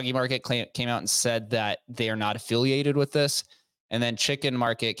 Doggy Market came out and said that they are not affiliated with this. And then Chicken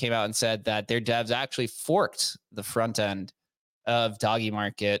Market came out and said that their devs actually forked the front end of Doggy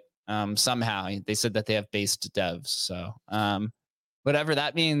Market somehow. They said that they have based devs. So whatever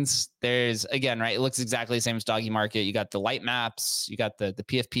that means, there's, again, right, it looks exactly the same as Doggy Market. You got the light maps, you got the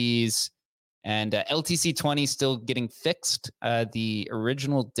PFPs, and LTC20 still getting fixed. The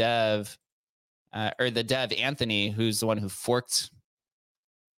original dev, or the dev, Anthony, who's the one who forked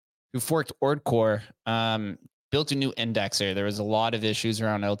Ordcore, built a new indexer. There was a lot of issues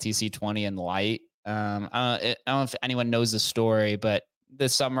around LTC20 and Light. I don't know if anyone knows the story, but the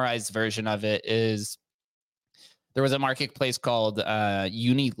summarized version of it is there was a marketplace called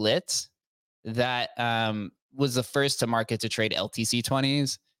Unilit that was the first to market to trade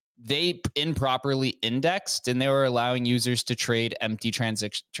LTC20s. They improperly indexed, and they were allowing users to trade empty transfer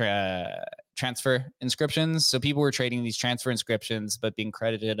inscriptions. So people were trading these transfer inscriptions, but being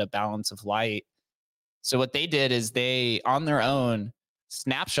credited a balance of Light. So what they did is they, on their own,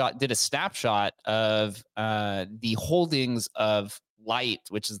 did a snapshot of the holdings of Light,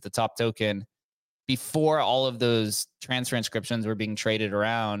 which is the top token, before all of those transfer inscriptions were being traded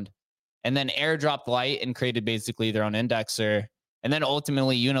around, and then airdropped Light and created basically their own indexer. And then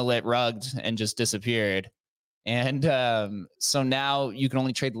ultimately Unilit rugged and just disappeared. And so now you can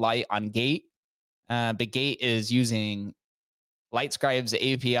only trade Light on Gate, but Gate is using LightScribe's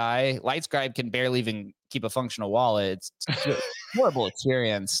API. LightScribe can barely even keep a functional wallet. It's a horrible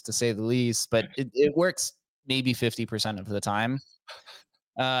experience, to say the least, but it works maybe 50% of the time.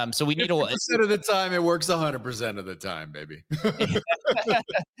 So we need 50% of the time, it works 100% of the time, baby.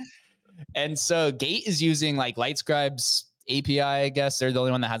 And so Gate is using like LightScribe's API, I guess. They're the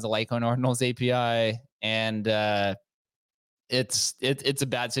only one that has a Litecoin Ordinals API. And it's a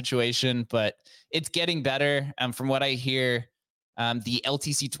bad situation, but it's getting better. From what I hear, the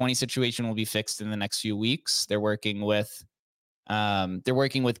LTC20 situation will be fixed in the next few weeks. They're working with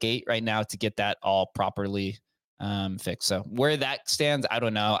Gate right now to get that all properly fixed. So where that stands, I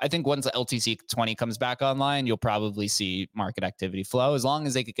don't know. I think once the LTC20 comes back online, you'll probably see market activity flow, as long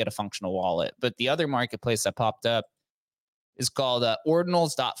as they could get a functional wallet. But the other marketplace that popped up is called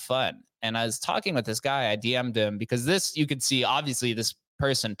ordinals.fun. And I was talking with this guy, I DM'd him because this, you could see, obviously this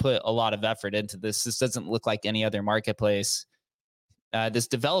person put a lot of effort into this. This doesn't look like any other marketplace. This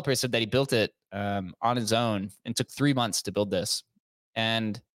developer said that he built it on his own and took 3 months to build this.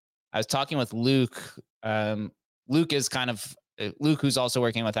 And I was talking with Luke. Luke is kind of Luke, who's also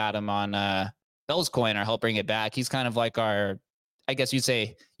working with Adam on Bell's Coin, or help bring it back. He's kind of like our, I guess you'd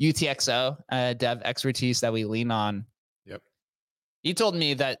say, UTXO dev expertise that we lean on. Yep. He told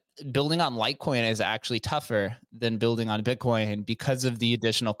me that building on Litecoin is actually tougher than building on Bitcoin because of the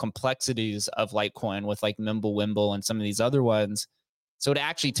additional complexities of Litecoin with like Mimblewimble and some of these other ones. So it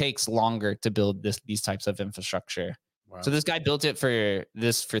actually takes longer to build these types of infrastructure. Wow. So this guy built it for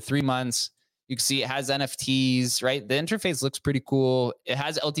 3 months. You can see it has NFTs, right? The interface looks pretty cool. It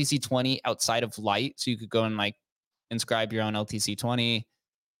has LTC20 outside of Lite, so you could go and like inscribe your own LTC20.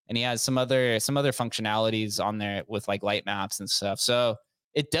 And he has some other functionalities on there with like light maps and stuff. So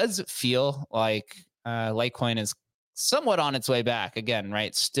it does feel like Litecoin is somewhat on its way back again,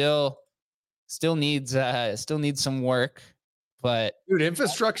 right? Still needs some work. But dude,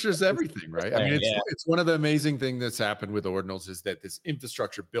 infrastructure is everything, right? I mean, it's one of the amazing things that's happened with Ordinals is that this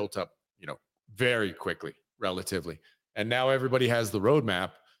infrastructure built up, very quickly, relatively. And now everybody has the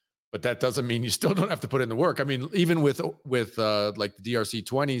roadmap, but that doesn't mean you still don't have to put in the work. I mean, even with like the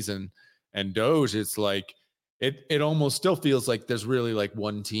DRC20s and Doge, it's like it almost still feels like there's really like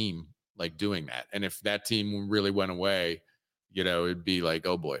one team like doing that. And if that team really went away, it'd be like,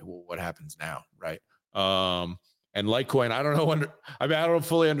 oh boy, well, what happens now, right? And Litecoin, I don't know. I don't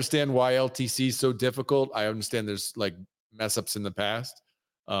fully understand why LTC is so difficult. I understand there's like mess ups in the past.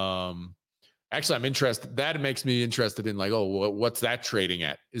 Actually, I'm interested. That makes me interested in like, oh, what's that trading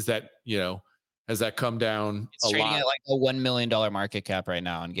at? Is that, has that come down it's trading at like a $1 million market cap right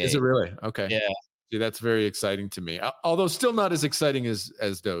now on Gate. Is it really? Okay. Yeah. See, that's very exciting to me. Although still not as exciting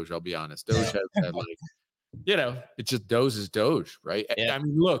as Doge, I'll be honest. Doge has had like, it's just Doge is Doge, right? Yeah. I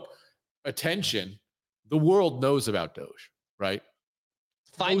mean, look, attention. The world knows about Doge, right?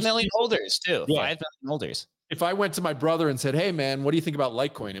 5 million holders too. Yeah. 5 million holders. If I went to my brother and said, hey man, what do you think about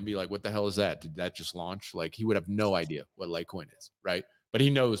Litecoin? And be like, what the hell is that? Did that just launch? Like he would have no idea what Litecoin is, right? But he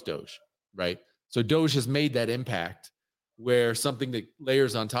knows Doge, right? So Doge has made that impact where something that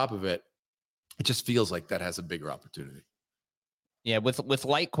layers on top of it, it just feels like that has a bigger opportunity. Yeah, with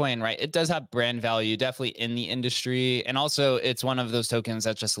Litecoin, right? It does have brand value, definitely in the industry. And also it's one of those tokens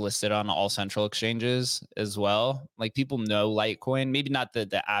that's just listed on all central exchanges as well. Like people know Litecoin, maybe not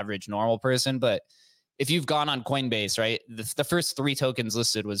the average normal person, but if you've gone on Coinbase, right? The first 3 tokens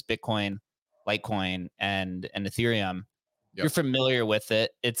listed was Bitcoin, Litecoin, and Ethereum. Yep. You're familiar with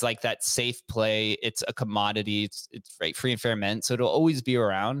it. It's like that safe play. It's a commodity. It's right, free and fair mint. So it'll always be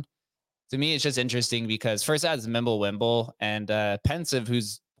around. To me, it's just interesting because first it has Mimblewimble, and Pensive,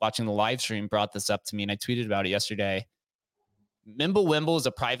 who's watching the live stream, brought this up to me, and I tweeted about it yesterday. Mimblewimble is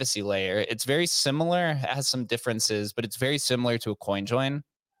a privacy layer. It's very similar. It has some differences, but it's very similar to a CoinJoin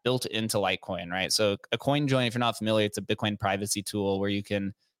built into Litecoin, right? So a CoinJoin, if you're not familiar, it's a Bitcoin privacy tool where you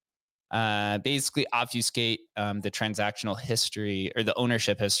can basically obfuscate the transactional history or the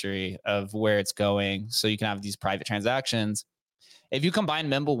ownership history of where it's going. So you can have these private transactions. If you combine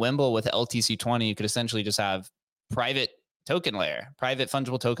Mimblewimble with LTC20, you could essentially just have private token layer, private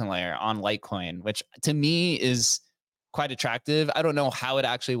fungible token layer on Litecoin, which to me is quite attractive. I don't know how it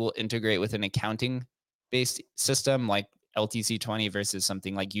actually will integrate with an accounting based system like LTC20 versus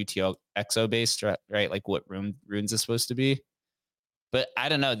something like UTXO based, right? Like what Runes is supposed to be. But I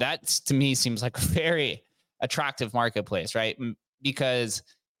don't know. That to me seems like a very attractive marketplace, right? Because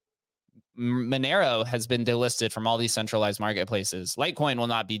Monero has been delisted from all these centralized marketplaces. Litecoin will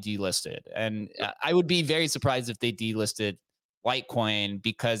not be delisted. And I would be very surprised if they delisted Litecoin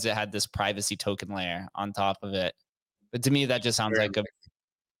because it had this privacy token layer on top of it. But to me, that just sounds like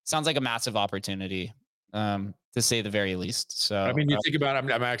a massive opportunity, to say the very least. So I mean, you think about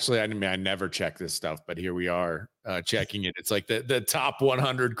it, I never check this stuff, but here we are checking it. It's like the top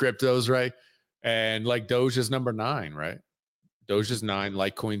 100 cryptos, right? And like Doge is number 9, right? Doge is 9,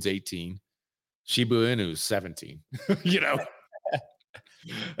 Litecoin's 18, Shiba Inu's 17.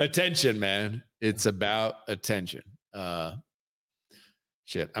 Attention, man. It's about attention.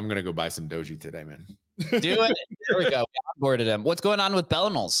 Shit, I'm gonna go buy some Doji today, man. Do it. There we go. We onboarded him. What's going on with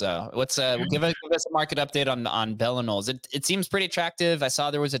Bellinals? So what's give us a market update on Bellinals. It seems pretty attractive. I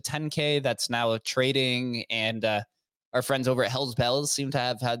saw there was a 10K that's now trading, and our friends over at Hell's Bells seem to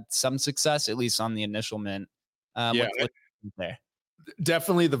have had some success, at least on the initial mint. What's there?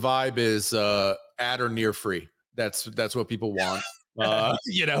 Definitely the vibe is at or near free. That's what people want.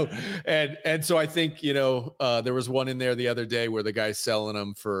 You know, and so I think, you know, there was one in there the other day where the guy's selling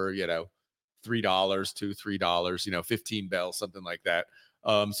them for, you know, $3, $3, you know, 15 bells, something like that.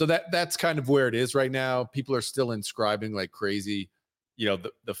 So that's kind of where it is right now. People are still inscribing like crazy, you know,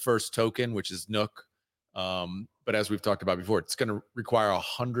 the first token, which is Nook. But as we've talked about before, it's going to require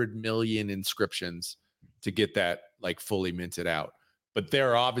 100 million inscriptions to get that like fully minted out. But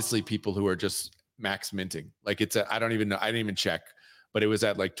there are obviously people who are just max minting. Like I don't even know. I didn't even check, but it was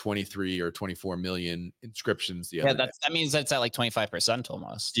at like 23 or 24 million inscriptions the other day. That means that's at like 25%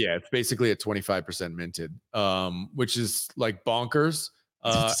 almost. Yeah, it's basically at 25% minted, which is like bonkers.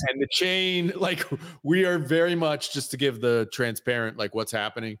 And the chain, like we are very much, just to give the transparent, like what's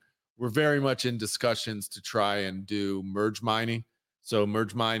happening, we're very much in discussions to try and do merge mining. So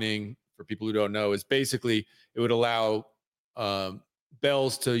merge mining, for people who don't know, is basically, it would allow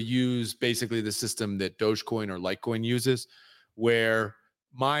bells to use basically the system that Dogecoin or Litecoin uses, where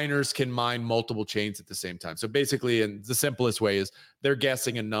miners can mine multiple chains at the same time. So basically, and the simplest way is they're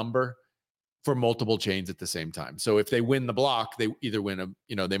guessing a number for multiple chains at the same time. So if they win the block, they either win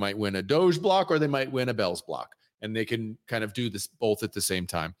they might win a Doge block or they might win a Bells block, and they can kind of do this both at the same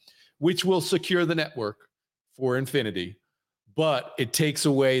time, which will secure the network for infinity. But it takes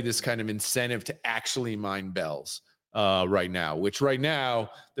away this kind of incentive to actually mine bells right now, which right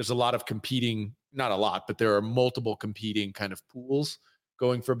now there's a lot of competing, not a lot, but there are multiple competing kind of pools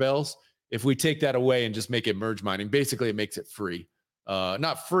going for bells. If we take that away and just make it merge mining, basically it makes it free.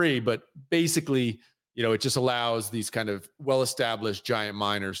 Not free, but basically, you know, it just allows these kind of well-established giant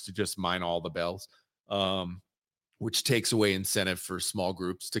miners to just mine all the bells, which takes away incentive for small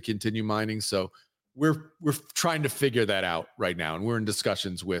groups to continue mining. So we're trying to figure that out right now, and we're in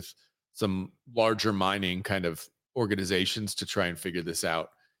discussions with some larger mining kind of organizations to try and figure this out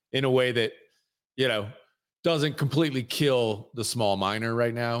in a way that, you know, doesn't completely kill the small miner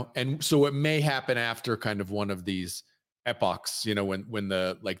right now. And so it may happen after kind of one of these epochs, you know, when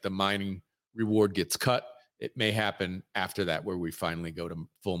the mining reward gets cut, it may happen after that, where we finally go to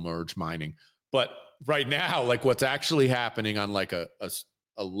full merge mining. But right now, like what's actually happening on like a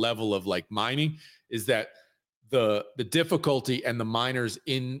level of like mining is that the difficulty and the miners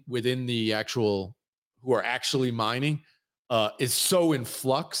within the actual who are actually mining is so in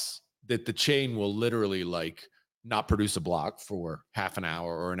flux that the chain will literally like not produce a block for half an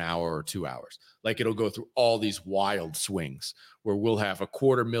hour or an hour or 2 hours. Like it'll go through all these wild swings where we'll have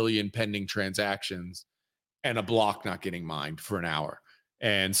 250,000 pending transactions and a block not getting mined for an hour.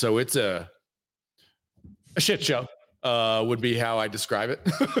 And so it's a shit show, would be how I describe it.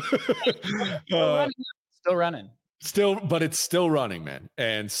 Still running. But it's still running, man.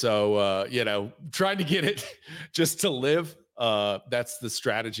 And so, you know, trying to get it just to live. That's the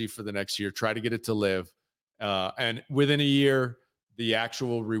strategy for the next year. Try to get it to live. And within a year, the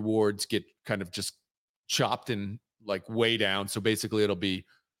actual rewards get kind of just chopped and like way down. So basically it'll be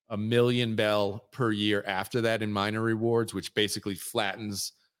 1 million bell per year after that in miner rewards, which basically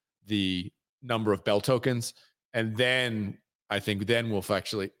flattens the number of bell tokens. And then I think we'll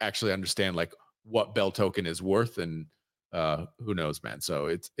actually understand like what bell token is worth, and who knows, man. So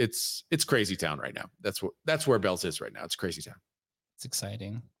it's crazy town right now. That's where bells is right now. It's crazy town. It's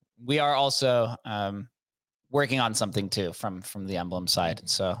exciting. We are also working on something too from the emblem side,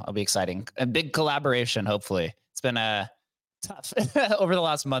 so it'll be exciting. A big collaboration, hopefully. It's been a tough over the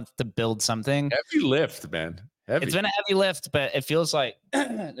last month to build something. Heavy lift, man. Heavy. It's been a heavy lift, but it feels like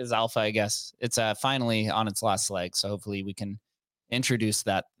it's alpha, I guess. It's finally on its last leg, so hopefully we can introduce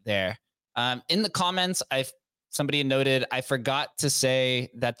that there. In the comments, somebody noted I forgot to say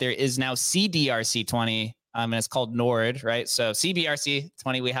that there is now CBRC20, and it's called Nord, right? So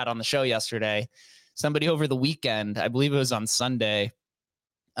CBRC20 we had on the show yesterday. Somebody over the weekend, I believe it was on Sunday,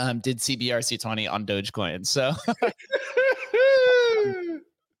 did CBRC20 on Dogecoin. So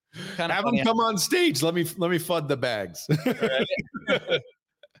kind of have them come on stage. Let me FUD the bags.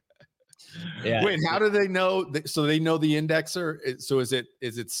 Yeah. Wait, how do they know? So they know the indexer. So is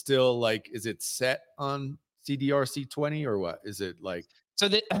it still like, is it set on CBRC20 or what? Is it like? So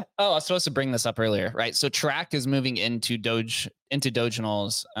I was supposed to bring this up earlier, right? So Track is moving into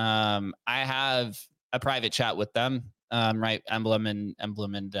Doginals. I have a private chat with them, right? Emblem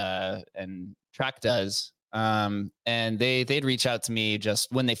and Track does. And they'd reach out to me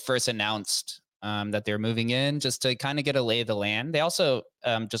just when they first announced that they're moving in, just to kind of get a lay of the land. They also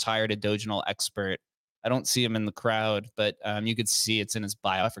just hired a Doginal expert. I don't see him in the crowd, but you could see it's in his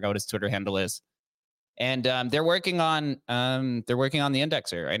bio. I forgot what his Twitter handle is. And they're working on the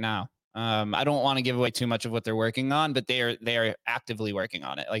indexer right now. I don't want to give away too much of what they're working on, but they are actively working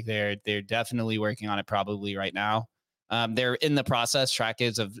on it. Like they're definitely working on it probably right now. They're in the process, Track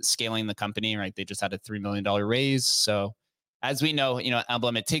is, of scaling the company, right? They just had a $3 million raise. So as we know, at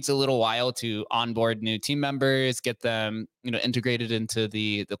Emblem, it takes a little while to onboard new team members, get them, integrated into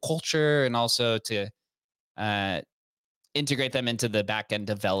the culture, and also to uh, integrate them into the back end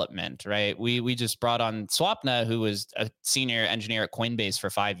development, right? We just brought on Swapna, who was a senior engineer at Coinbase for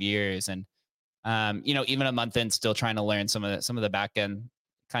 5 years, and even a month in, still trying to learn some of the back end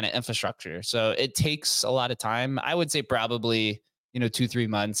kind of infrastructure. So it takes a lot of time. I would say probably 2-3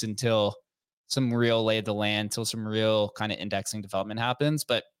 months until some real lay of the land, till some real kind of indexing development happens.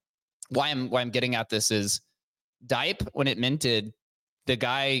 But why I'm getting at this is Dipe, when it minted, the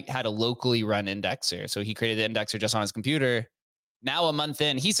guy had a locally run indexer. So he created the indexer just on his computer. Now, a month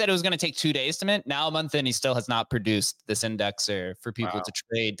in, he said it was going to take 2 days to mint. Now, a month in, he still has not produced this indexer for people to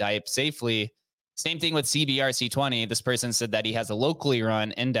trade Dipe safely. Same thing with CBRC20. This person said that he has a locally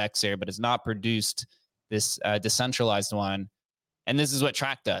run indexer, but has not produced this decentralized one. And this is what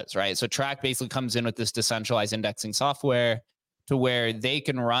Track does, right? So Track basically comes in with this decentralized indexing software to where they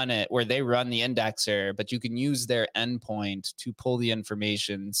can run it, where they run the indexer, but you can use their endpoint to pull the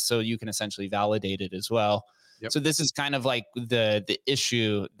information, so you can essentially validate it as well. Yep. So this is kind of like the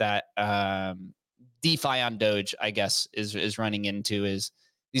issue that DeFi on Doge, I guess, is running into, is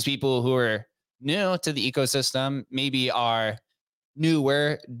these people who are new to the ecosystem, maybe are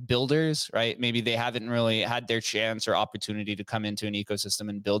newer builders, right? Maybe they haven't really had their chance or opportunity to come into an ecosystem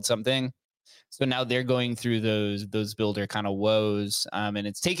and build something. So now they're going through those builder kind of woes, and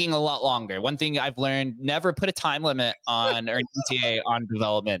it's taking a lot longer. One thing I've learned: never put a time limit on or an ETA on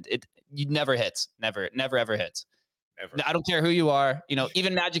development. It never hits, never ever hits. Ever. I don't care who you are.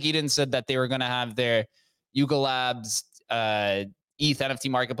 Even Magic Eden said that they were going to have their Yuga Labs ETH NFT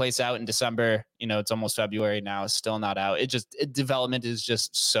marketplace out in December. It's almost February now; it's still not out. Development is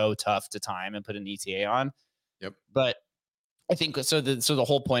just so tough to time and put an ETA on. Yep. But I think so. The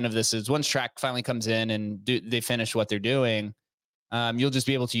whole point of this is, once Track finally comes in and they finish what they're doing, you'll just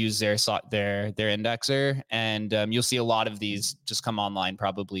be able to use their indexer, and you'll see a lot of these just come online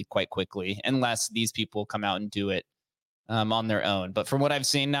probably quite quickly, unless these people come out and do it on their own. But from what I've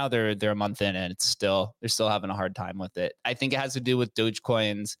seen now, they're a month in, and they're still having a hard time with it. I think it has to do with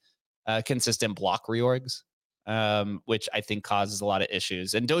Dogecoin's consistent block reorgs, which I think causes a lot of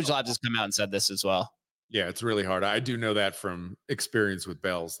issues. And Doge Labs has come out and said this as well. Yeah, it's really hard. I do know that from experience with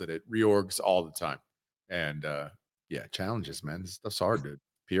Bells, that it reorgs all the time. And challenges, man. This stuff's hard, dude.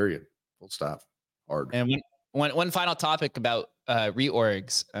 Period. Full stop. Hard. And one final topic about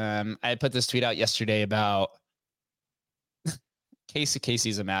reorgs. I put this tweet out yesterday about Casey.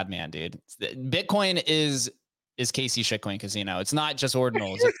 Casey's a madman, dude. Bitcoin is Casey shitcoin casino. It's not just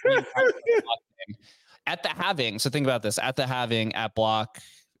ordinals. At the halving. So think about this. At the halving at Block,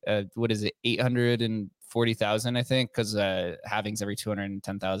 what is it? 840,000, I think, because halving's every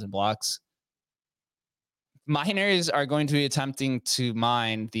 210,000 blocks. Miners are going to be attempting to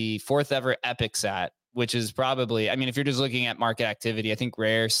mine the fourth ever Epic Sat, which is probably, if you're just looking at market activity, I think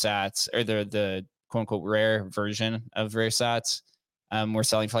rare sats, or the quote unquote rare version of rare sats, we're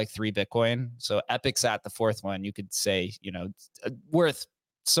selling for like 3 Bitcoin. So Epic Sat, the fourth one, you could say, worth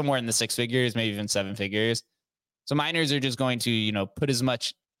somewhere in the 6 figures, maybe even 7 figures. So miners are just going to, put as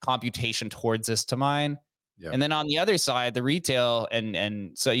much computation towards this to mine. Yep. And then on the other side, the retail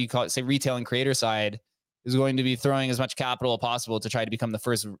and so you call it, say, retail and creator side is going to be throwing as much capital as possible to try to become the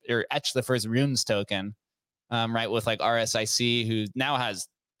first, or etch the first runes token, right? With like RSIC, who now has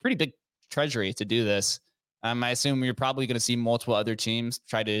pretty big treasury to do this. I assume you're probably going to see multiple other teams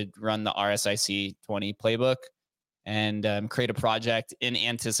try to run the RSIC 20 playbook and create a project in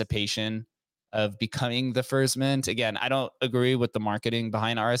anticipation of becoming the first mint. Again, I don't agree with the marketing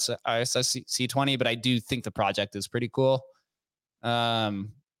behind RSIC 20, but I do think the project is pretty cool.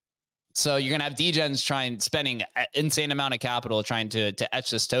 So you're gonna have degens spending an insane amount of capital trying to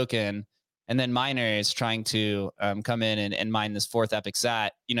etch this token, and then miners trying to come in and mine this fourth Epic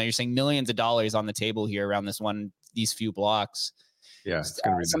Sat. You're saying millions of dollars on the table here around these few blocks. Yeah, it's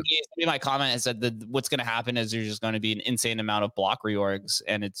gonna be somebody in my comment has said that what's going to happen is there's just going to be an insane amount of block reorgs,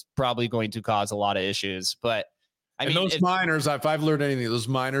 and it's probably going to cause a lot of issues. But those miners, if I've learned anything, those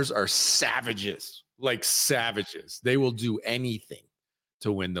miners are savages, like savages. They will do anything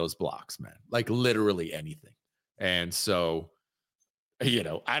to win those blocks, man, like literally anything. And so,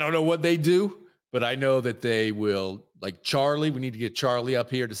 I don't know what they do, but I know that they will, like Charlie. We need to get Charlie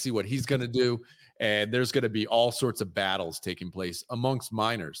up here to see what he's going to do. And there's going to be all sorts of battles taking place amongst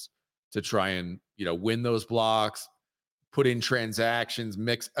miners to try and, win those blocks, put in transactions,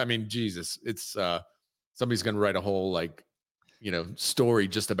 mix. Jesus, it's somebody's going to write a whole story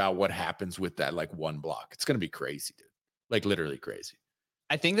just about what happens with that one block. It's going to be crazy, dude. like literally crazy.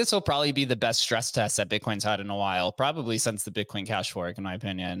 I think this will probably be the best stress test that Bitcoin's had in a while, probably since the Bitcoin Cash fork, in my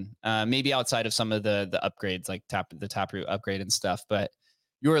opinion. Maybe outside of some of the upgrades, like the Taproot upgrade and stuff. But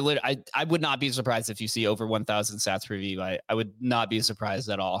I would not be surprised if you see over 1,000 sats per view. I would not be surprised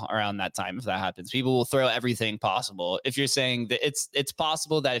at all around that time if that happens. People will throw everything possible. If you're saying that it's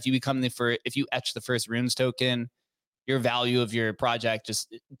possible that if you if you etch the first runes token, your value of your project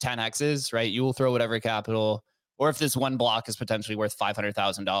just 10x's, right? You will throw whatever capital. Or if this one block is potentially worth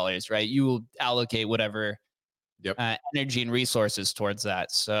 $500,000, right? You will allocate whatever energy and resources towards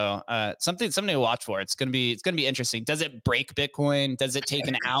that. So something to watch for. It's gonna be interesting. Does it break Bitcoin? Does it take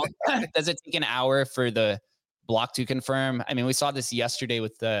an hour? Does it take an hour for the block to confirm? I mean, we saw this yesterday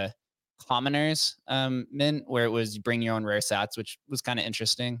with the commoners mint, where it was bring your own rare sats, which was kind of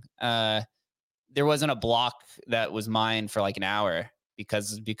interesting. There wasn't a block that was mined for like an hour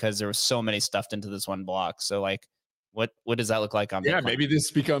because there was so many stuffed into this one block. So like, what does that look like on Bitcoin? Maybe this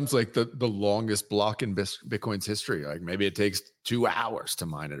becomes like the longest block in Bitcoin's history. Like maybe it takes 2 hours to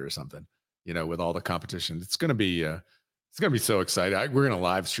mine it or something, with all the competition. It's going to be so exciting. We're going to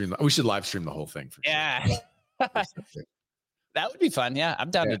live stream. We should live stream the whole thing for sure. That would be fun. Yeah,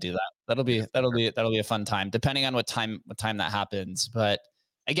 I'm down to do that. That'll be a fun time, depending on what time that happens. But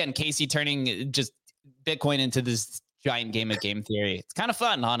again, Casey turning just Bitcoin into this giant game of game theory. It's kind of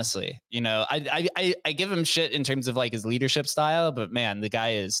fun, honestly. I give him shit in terms of like his leadership style, but man, the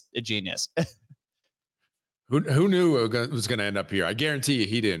guy is a genius. Who knew it was going to end up here? I guarantee you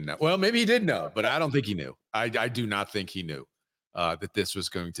he didn't know. Well, maybe he did know, but I don't think he knew. I do not think he knew that this was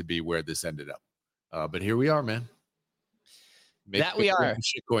going to be where this ended up. But here we are, man. We are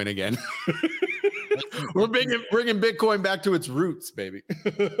shitcoin again. We're bringing Bitcoin back to its roots, baby.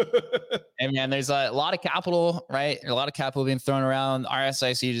 And man, there's a lot of capital, right? A lot of capital being thrown around.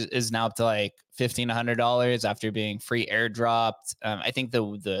 RSIC is now up to like $1,500 after being free airdropped. I think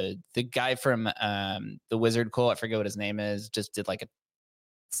the guy from the Wizard Cult, I forget what his name is, just did like a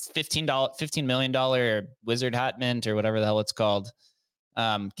 $15 million Wizard hat mint or whatever the hell it's called.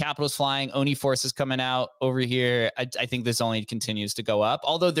 Capital's flying. Oni Force is coming out over here. I think this only continues to go up,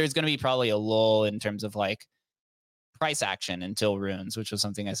 although there's going to be probably a lull in terms of like price action until runes, which was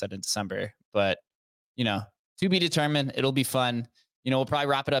something I said in December. But to be determined. It'll be fun. We'll probably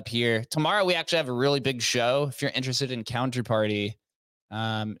wrap it up here. Tomorrow we actually have a really big show. If you're interested in Counterparty,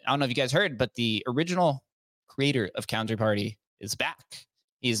 I don't know if you guys heard, but the original creator of Counterparty is back.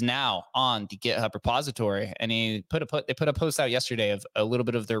 He's now on the GitHub repository, and they put a post out yesterday of a little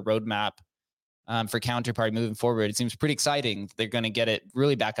bit of their roadmap for Counterparty moving forward. It seems pretty exciting. They're going to get it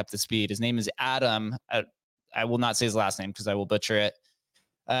really back up to speed. His name is Adam. I will not say his last name because I will butcher it.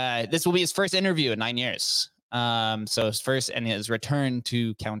 This will be his first interview in 9 years. So his first and his return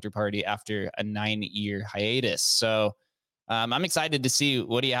to Counterparty after a 9-year hiatus. So I'm excited to see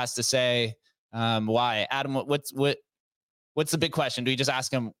what he has to say. Why, Adam? What's the big question? Do we just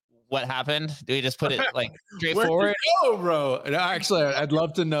ask him what happened? Do we just put it like straightforward? Oh, bro. Actually, I'd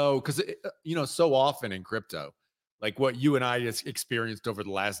love to know because so often in crypto, like what you and I just experienced over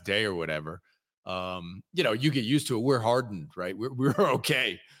the last day or whatever, you get used to it. We're hardened, right? We're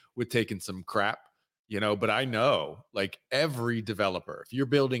okay with taking some crap, but I know like every developer, if you're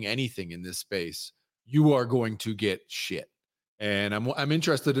building anything in this space, you are going to get shit. And I'm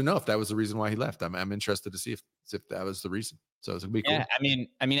interested to know if that was the reason why he left. I'm interested to see if that was the reason. So it's gonna be cool. Yeah, I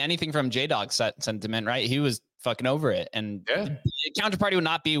mean anything from J-Dog sentiment, right? He was fucking over it. And Counterparty would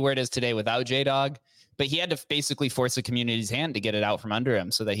not be where it is today without J-Dog, but he had to basically force the community's hand to get it out from under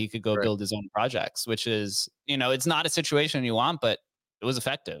him so that he could go build his own projects, which is, it's not a situation you want, but it was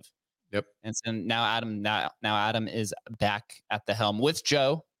effective. Yep. And so now Adam is back at the helm with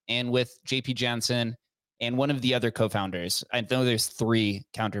Joe and with JP Jansen and one of the other co-founders. I know there's 3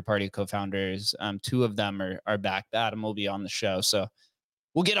 Counterparty co-founders. 2 of them are back. Adam will be on the show. So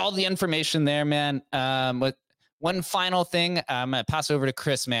we'll get all the information there, man. But one final thing, I'm going to pass over to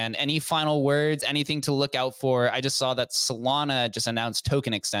Chris, man. Any final words, anything to look out for? I just saw that Solana just announced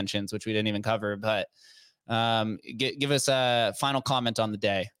token extensions, which we didn't even cover, but give us a final comment on the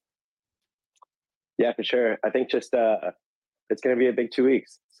day. Yeah, for sure. I think just it's going to be a big 2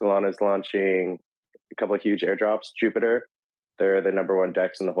 weeks. Solana's launching a couple of huge airdrops. Jupiter, they're the number 1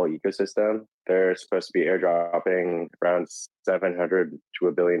 DEX in the whole ecosystem. They're supposed to be airdropping around $700 to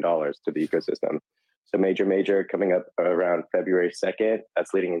 $1 billion to the ecosystem. So major coming up around February 2nd.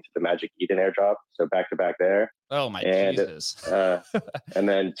 That's leading into the Magic Eden airdrop. So back to back there. Oh my Jesus. And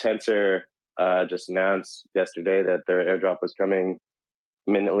then Tensor just announced yesterday that their airdrop was coming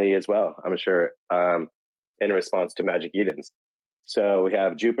imminently as well, I'm sure, in response to Magic Eden's. So we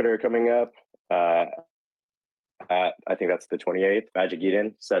have Jupiter coming up. I think that's the 28th. Magic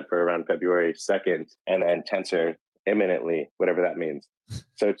Eden set for around February 2nd, and then Tensor imminently, whatever that means.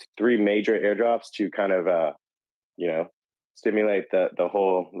 So it's 3 major airdrops to kind of, stimulate the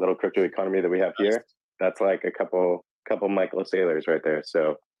whole little crypto economy that we have here. That's like a couple Michael Saylors right there.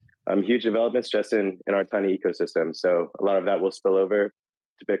 So huge developments just in our tiny ecosystem. So a lot of that will spill over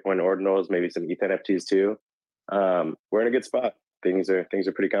to Bitcoin ordinals, maybe some ETH NFTs too. We're in a good spot. Things are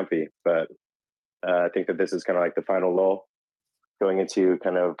pretty comfy, but I think that this is kind of like the final lull going into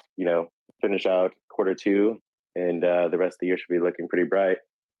kind of, finish out Q2, and the rest of the year should be looking pretty bright.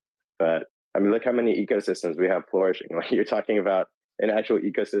 But I mean, look how many ecosystems we have flourishing. Like, you're talking about an actual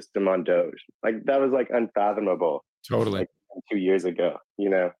ecosystem on Doge. Like, that was like unfathomable. Totally. Like 2 years ago,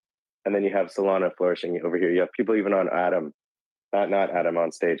 and then you have Solana flourishing over here. You have people even on Atom, not Atom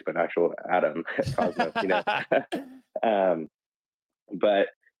on stage, but actual Atom, Cosmos, but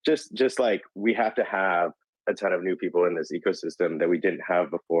just like, we have to have a ton of new people in this ecosystem that we didn't have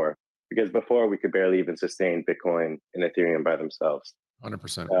before, because before we could barely even sustain Bitcoin and Ethereum by themselves.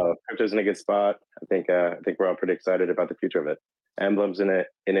 100%. Crypto's in a good spot. I think we're all pretty excited about the future of it. Emblem's in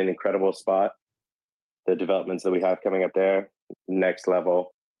an incredible spot. The developments that we have coming up there, next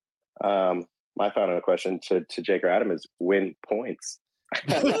level. My final question to Jake or Adam is, win points.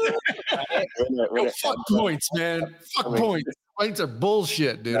 Fuck points, man. Fuck points. Points are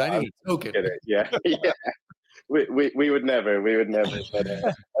bullshit, dude. I need a token. Yeah. We would never. But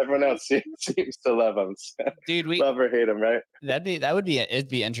everyone else seems to love them. So dude, love or hate them, right? It'd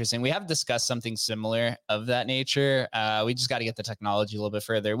be interesting. We have discussed something similar of that nature. We just got to get the technology a little bit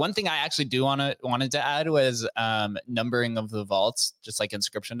further. One thing I actually wanted to add was numbering of the vaults, just like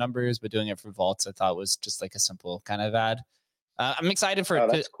inscription numbers, but doing it for vaults. I thought was just like a simple kind of add. I'm excited for. Oh,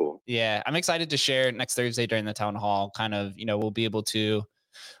 that's cool. Yeah, I'm excited to share next Thursday during the town hall. Kind of, we'll be able to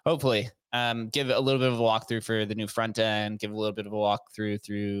hopefully give a little bit of a walkthrough for the new front end, give a little bit of a walkthrough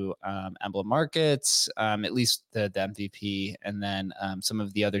through Emblem Markets, at least the MVP, and then some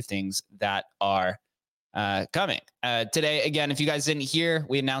of the other things that are coming. Today, again, if you guys didn't hear,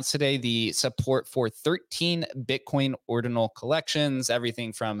 we announced today the support for 13 Bitcoin ordinal collections,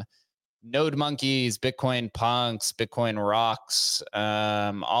 everything from Node Monkeys, Bitcoin Punks, Bitcoin Rocks,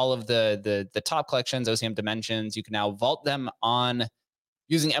 all of the top collections, OCM Dimensions. You can now vault them on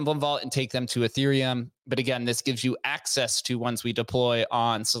using Emblem Vault and take them to Ethereum. But again, this gives you access to, once we deploy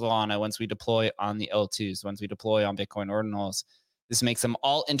on Solana, once we deploy on the L2s, once we deploy on Bitcoin ordinals, this makes them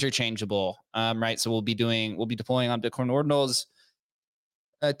all interchangeable, right? So we'll be deploying on Bitcoin ordinals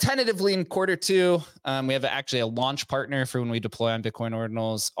tentatively in Q2. We have actually a launch partner for when we deploy on Bitcoin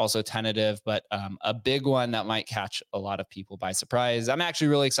ordinals, also tentative, but a big one that might catch a lot of people by surprise. I'm actually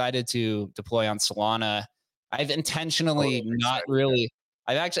really excited to deploy on Solana. I've intentionally not really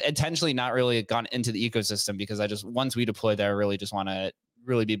gone into the ecosystem, because once we deploy there, I really just want to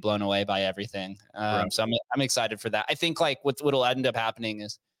really be blown away by everything. Right. So I'm excited for that. I think like what'll end up happening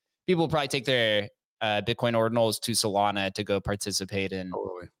is people will probably take their Bitcoin ordinals to Solana to go participate in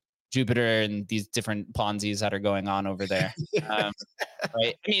Jupiter and these different Ponzi's that are going on over there. Right? I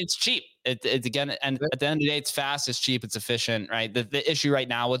mean, it's cheap. It's again, and at the end of the day, it's fast, it's cheap, it's efficient, right? The issue right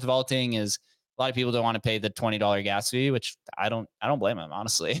now with vaulting is a lot of people don't want to pay the $20 gas fee, which I don't blame them,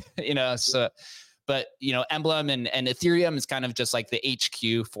 honestly. So, but Emblem and Ethereum is kind of just like the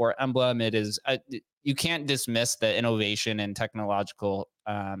HQ for Emblem. It is you can't dismiss the innovation and technological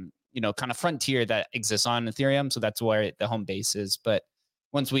kind of frontier that exists on Ethereum. So that's where the home base is. But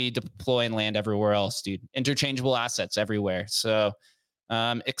once we deploy and land everywhere else, dude, interchangeable assets everywhere. So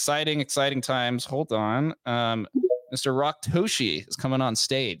exciting times. Hold on. Mr. Rock Toshi is coming on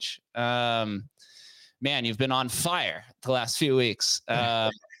stage. Man, you've been on fire the last few weeks.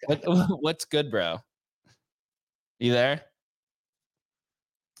 What's good, bro? You there?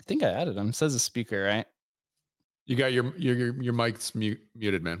 I think I added him. It says a speaker, right? You got your mic's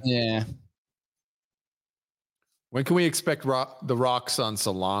muted, man. Yeah. When can we expect the rocks on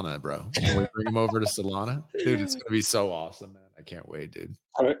Solana, bro? Can we bring them over to Solana? Dude, it's going to be so awesome, man. I can't wait, dude.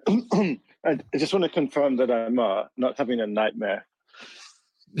 I just want to confirm that I'm not having a nightmare.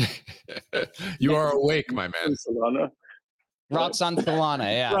 You are awake, my man. Solana. Rocks on Solana,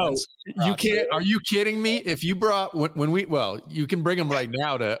 yeah. Bro, you can't. Are you kidding me? If you brought you can bring them right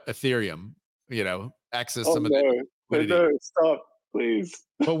now to Ethereum. Access some of the. No, stop, please.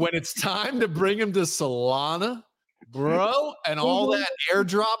 But when it's time to bring them to Solana, bro, and all that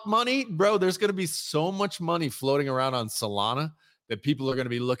airdrop money, bro, there's going to be so much money floating around on Solana that people are going to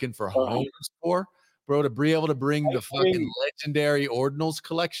be looking for homes for. Bro, to be able to bring the fucking legendary ordinals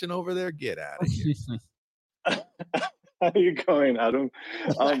collection over there, get out of here. How are you going, Adam?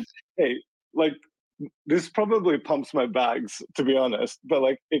 Hey, like this probably pumps my bags, to be honest, but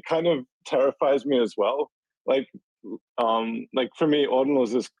like it kind of terrifies me as well. Like for me,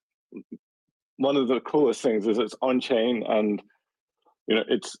 ordinals is one of the coolest things is it's on chain, and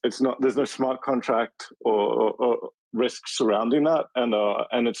it's not, there's no smart contract or risk surrounding that,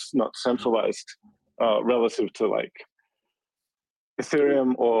 and it's not centralized relative to like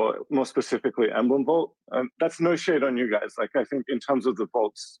Ethereum, or more specifically Emblem Vault. And that's no shade on you guys. Like, I think in terms of the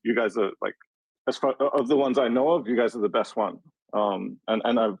vaults, you guys are like, as far of the ones I know of, you guys are the best one. And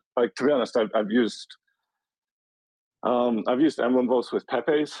I've, like, to be honest, I've used Emblem Vaults with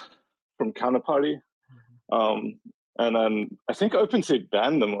Pepe's from Counterparty. And then I think OpenSea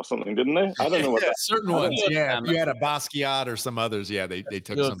banned them or something, didn't they? I don't know what. Yeah, certain ones. Yeah, if you had a Basquiat or some others, yeah, they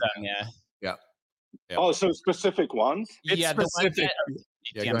took some. Yeah. Yeah. Oh, so specific ones? It's specific.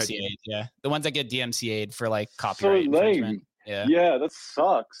 DMCA'd, the ones that get DMCA'd for like copyright infringement. Yeah, that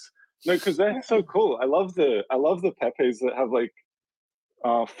sucks. No, because they're so cool. I love the Pepes that have like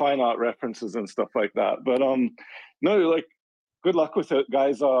fine art references and stuff like that. But no, like, good luck with it,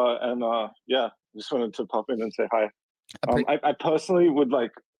 guys. And yeah, just wanted to pop in and say hi. I personally would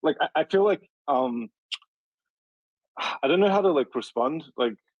like I feel like I don't know how to like respond.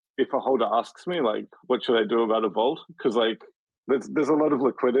 Like, if a holder asks me like, what should I do about a vault? Because like there's a lot of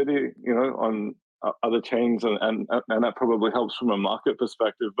liquidity, on other chains, and that probably helps from a market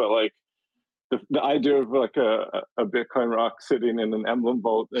perspective. But like the idea of like a Bitcoin rock sitting in an Emblem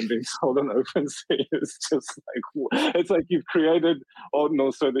Vault and being sold on OpenSea is just like, it's like you've created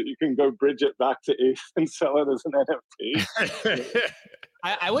Ordinal so that you can go bridge it back to ETH and sell it as an NFT.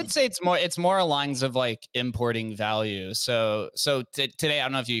 I would say it's more along lines of like importing value. So today, I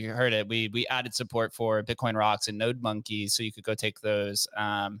don't know if you heard it, we added support for Bitcoin rocks and Node Monkeys, so you could go take those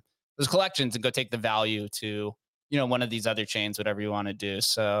collections and go take the value to one of these other chains, whatever you want to do.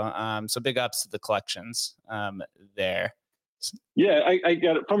 So big ups to the collections there. Yeah, I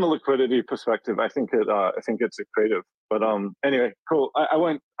get it from a liquidity perspective. I think it's a creative. But anyway, cool. I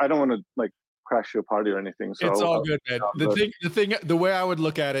don't want to like crash your party or anything. So it's all good, man. The way I would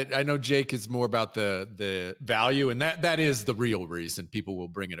look at it, I know Jake is more about the value, and that is the real reason people will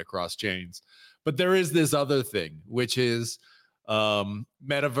bring it across chains. But there is this other thing, which is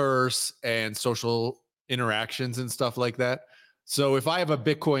metaverse and social interactions and stuff like that. So if I have a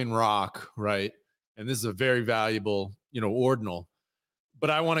Bitcoin rock, right, and this is a very valuable, ordinal, but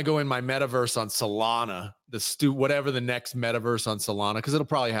I want to go in my metaverse on Solana, whatever the next metaverse on Solana, because it'll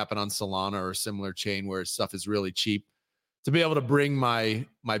probably happen on Solana or a similar chain where stuff is really cheap, to be able to bring my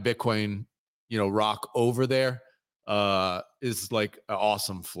Bitcoin, rock over there is like an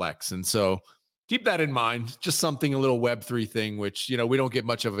awesome flex. And so keep that in mind. Just something, a little Web3 thing, which, we don't get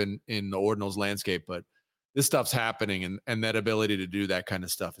much of in the ordinals landscape, but this stuff's happening, and that ability to do that kind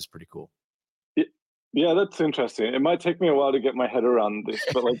of stuff is pretty cool. Yeah, that's interesting. It might take me a while to get my head around this,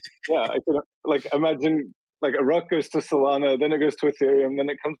 but like, yeah, I can like imagine like a rock goes to Solana, then it goes to Ethereum, then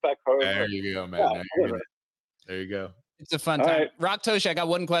it comes back home. There you go, man. Yeah, there you go. It's a fun time. Right. Rock Toshi, I got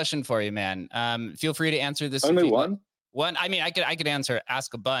one question for you, man. Feel free to answer this. Only one? One. I mean, I could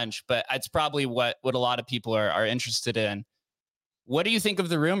ask a bunch, but it's probably what a lot of people are interested in. What do you think of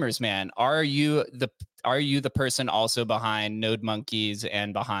the rumors, man? Are you the person also behind Node Monkeys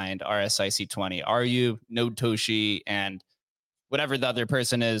and behind RSIC20? Are you Node Toshi and whatever the other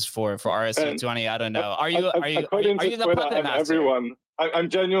person is for RSIC20? I don't know. Are you the puppet master? Everyone, I'm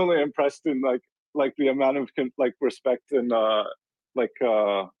genuinely impressed in like the amount of like respect and what's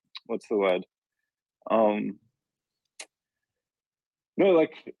the word? No,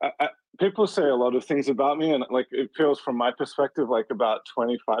 like people say a lot of things about me, and like it feels from my perspective like about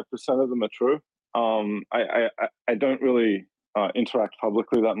 25% of them are true. I don't really interact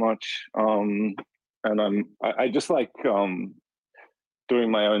publicly that much, and I just like doing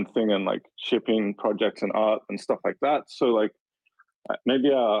my own thing and like shipping projects and art and stuff like that. So like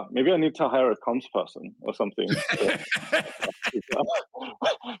maybe I need to hire a comms person or something.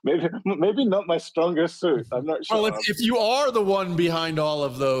 maybe not my strongest suit. I'm not sure. Well, if you are the one behind all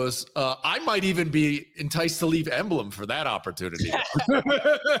of those, I might even be enticed to leave Emblem for that opportunity.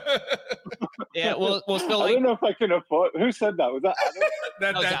 Yeah, well, still, I don't know if I can afford. Who said that? Was that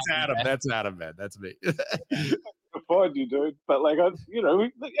Adam? That's Adam. That's Adam, man. That's me. Afford you, dude. But like,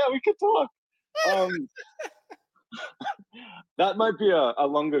 we could talk. That might be a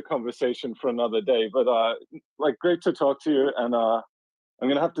longer conversation for another day, but like, great to talk to you, and I'm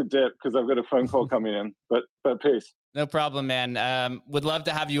gonna have to dip because I've got a phone call coming in. But peace. No problem, man. Would love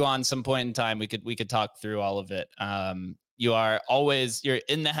to have you on some point in time. We could talk through all of it. You're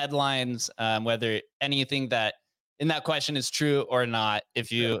in the headlines, whether anything that in that question is true or not.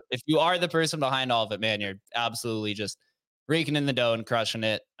 If you are the person behind all of it, man, you're absolutely just raking in the dough and crushing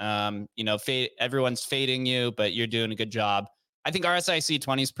it. Everyone's fading you, but you're doing a good job. I think RSIC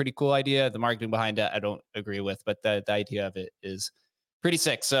 20 is a pretty cool idea. The marketing behind it, I don't agree with, but the idea of it is pretty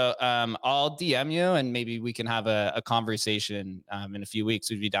sick. So I'll DM you and maybe we can have a conversation in a few weeks.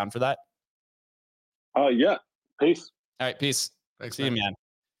 Would you be down for that? Yeah. Peace. All right. Peace. Thanks, See you, man.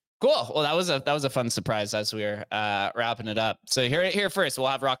 Cool. Well, that was a fun surprise as we were wrapping it up. So here first, we'll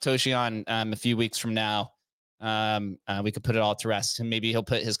have Raktoshi on a few weeks from now. We could put it all to rest, and maybe he'll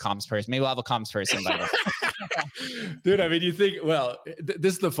put his comms person. Maybe we'll have a comms person by then. Dude, I mean, you think, well,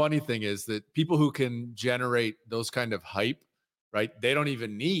 this is the funny thing is that people who can generate those kind of hype, right? They don't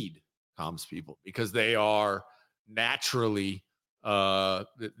even need comms people because they are naturally,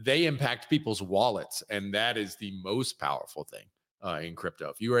 they impact people's wallets. And that is the most powerful thing in crypto.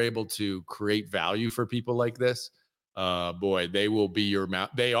 If you are able to create value for people like this, boy, they will be your mouth.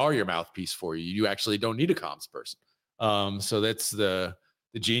 They are your mouthpiece for you. You actually don't need a comms person. So that's the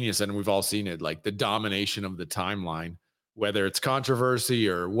genius. And we've all seen it, like the domination of the timeline, whether it's controversy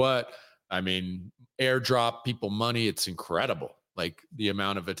or what. I mean, airdrop people money. It's incredible. Like the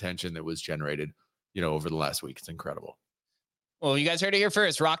amount of attention that was generated, over the last week. It's incredible. Well, you guys heard it here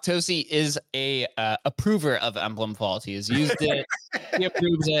first. Raktoshi is a approver of Emblem Vault. He has used it. He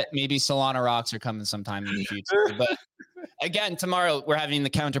approves it. Maybe Solana rocks are coming sometime in the future. But again, tomorrow we're having the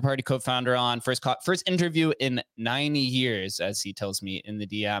Counterparty co-founder on. First interview in 90 years, as he tells me in the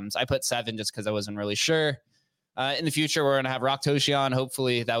DMs. I put 7 just because I wasn't really sure. In the future, we're going to have Raktoshi on.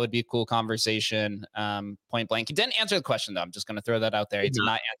 Hopefully, that would be a cool conversation. Point blank. He didn't answer the question, though. I'm just going to throw that out there. He did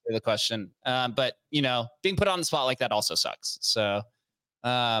not answer the question. But, being put on the spot like that also sucks. So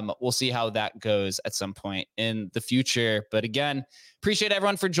we'll see how that goes at some point in the future. But again, appreciate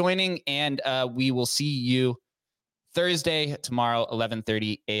everyone for joining. And we will see you Thursday, tomorrow,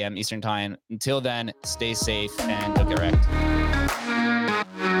 11:30 a.m. Eastern Time. Until then, stay safe and go get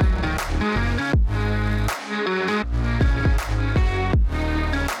wrecked.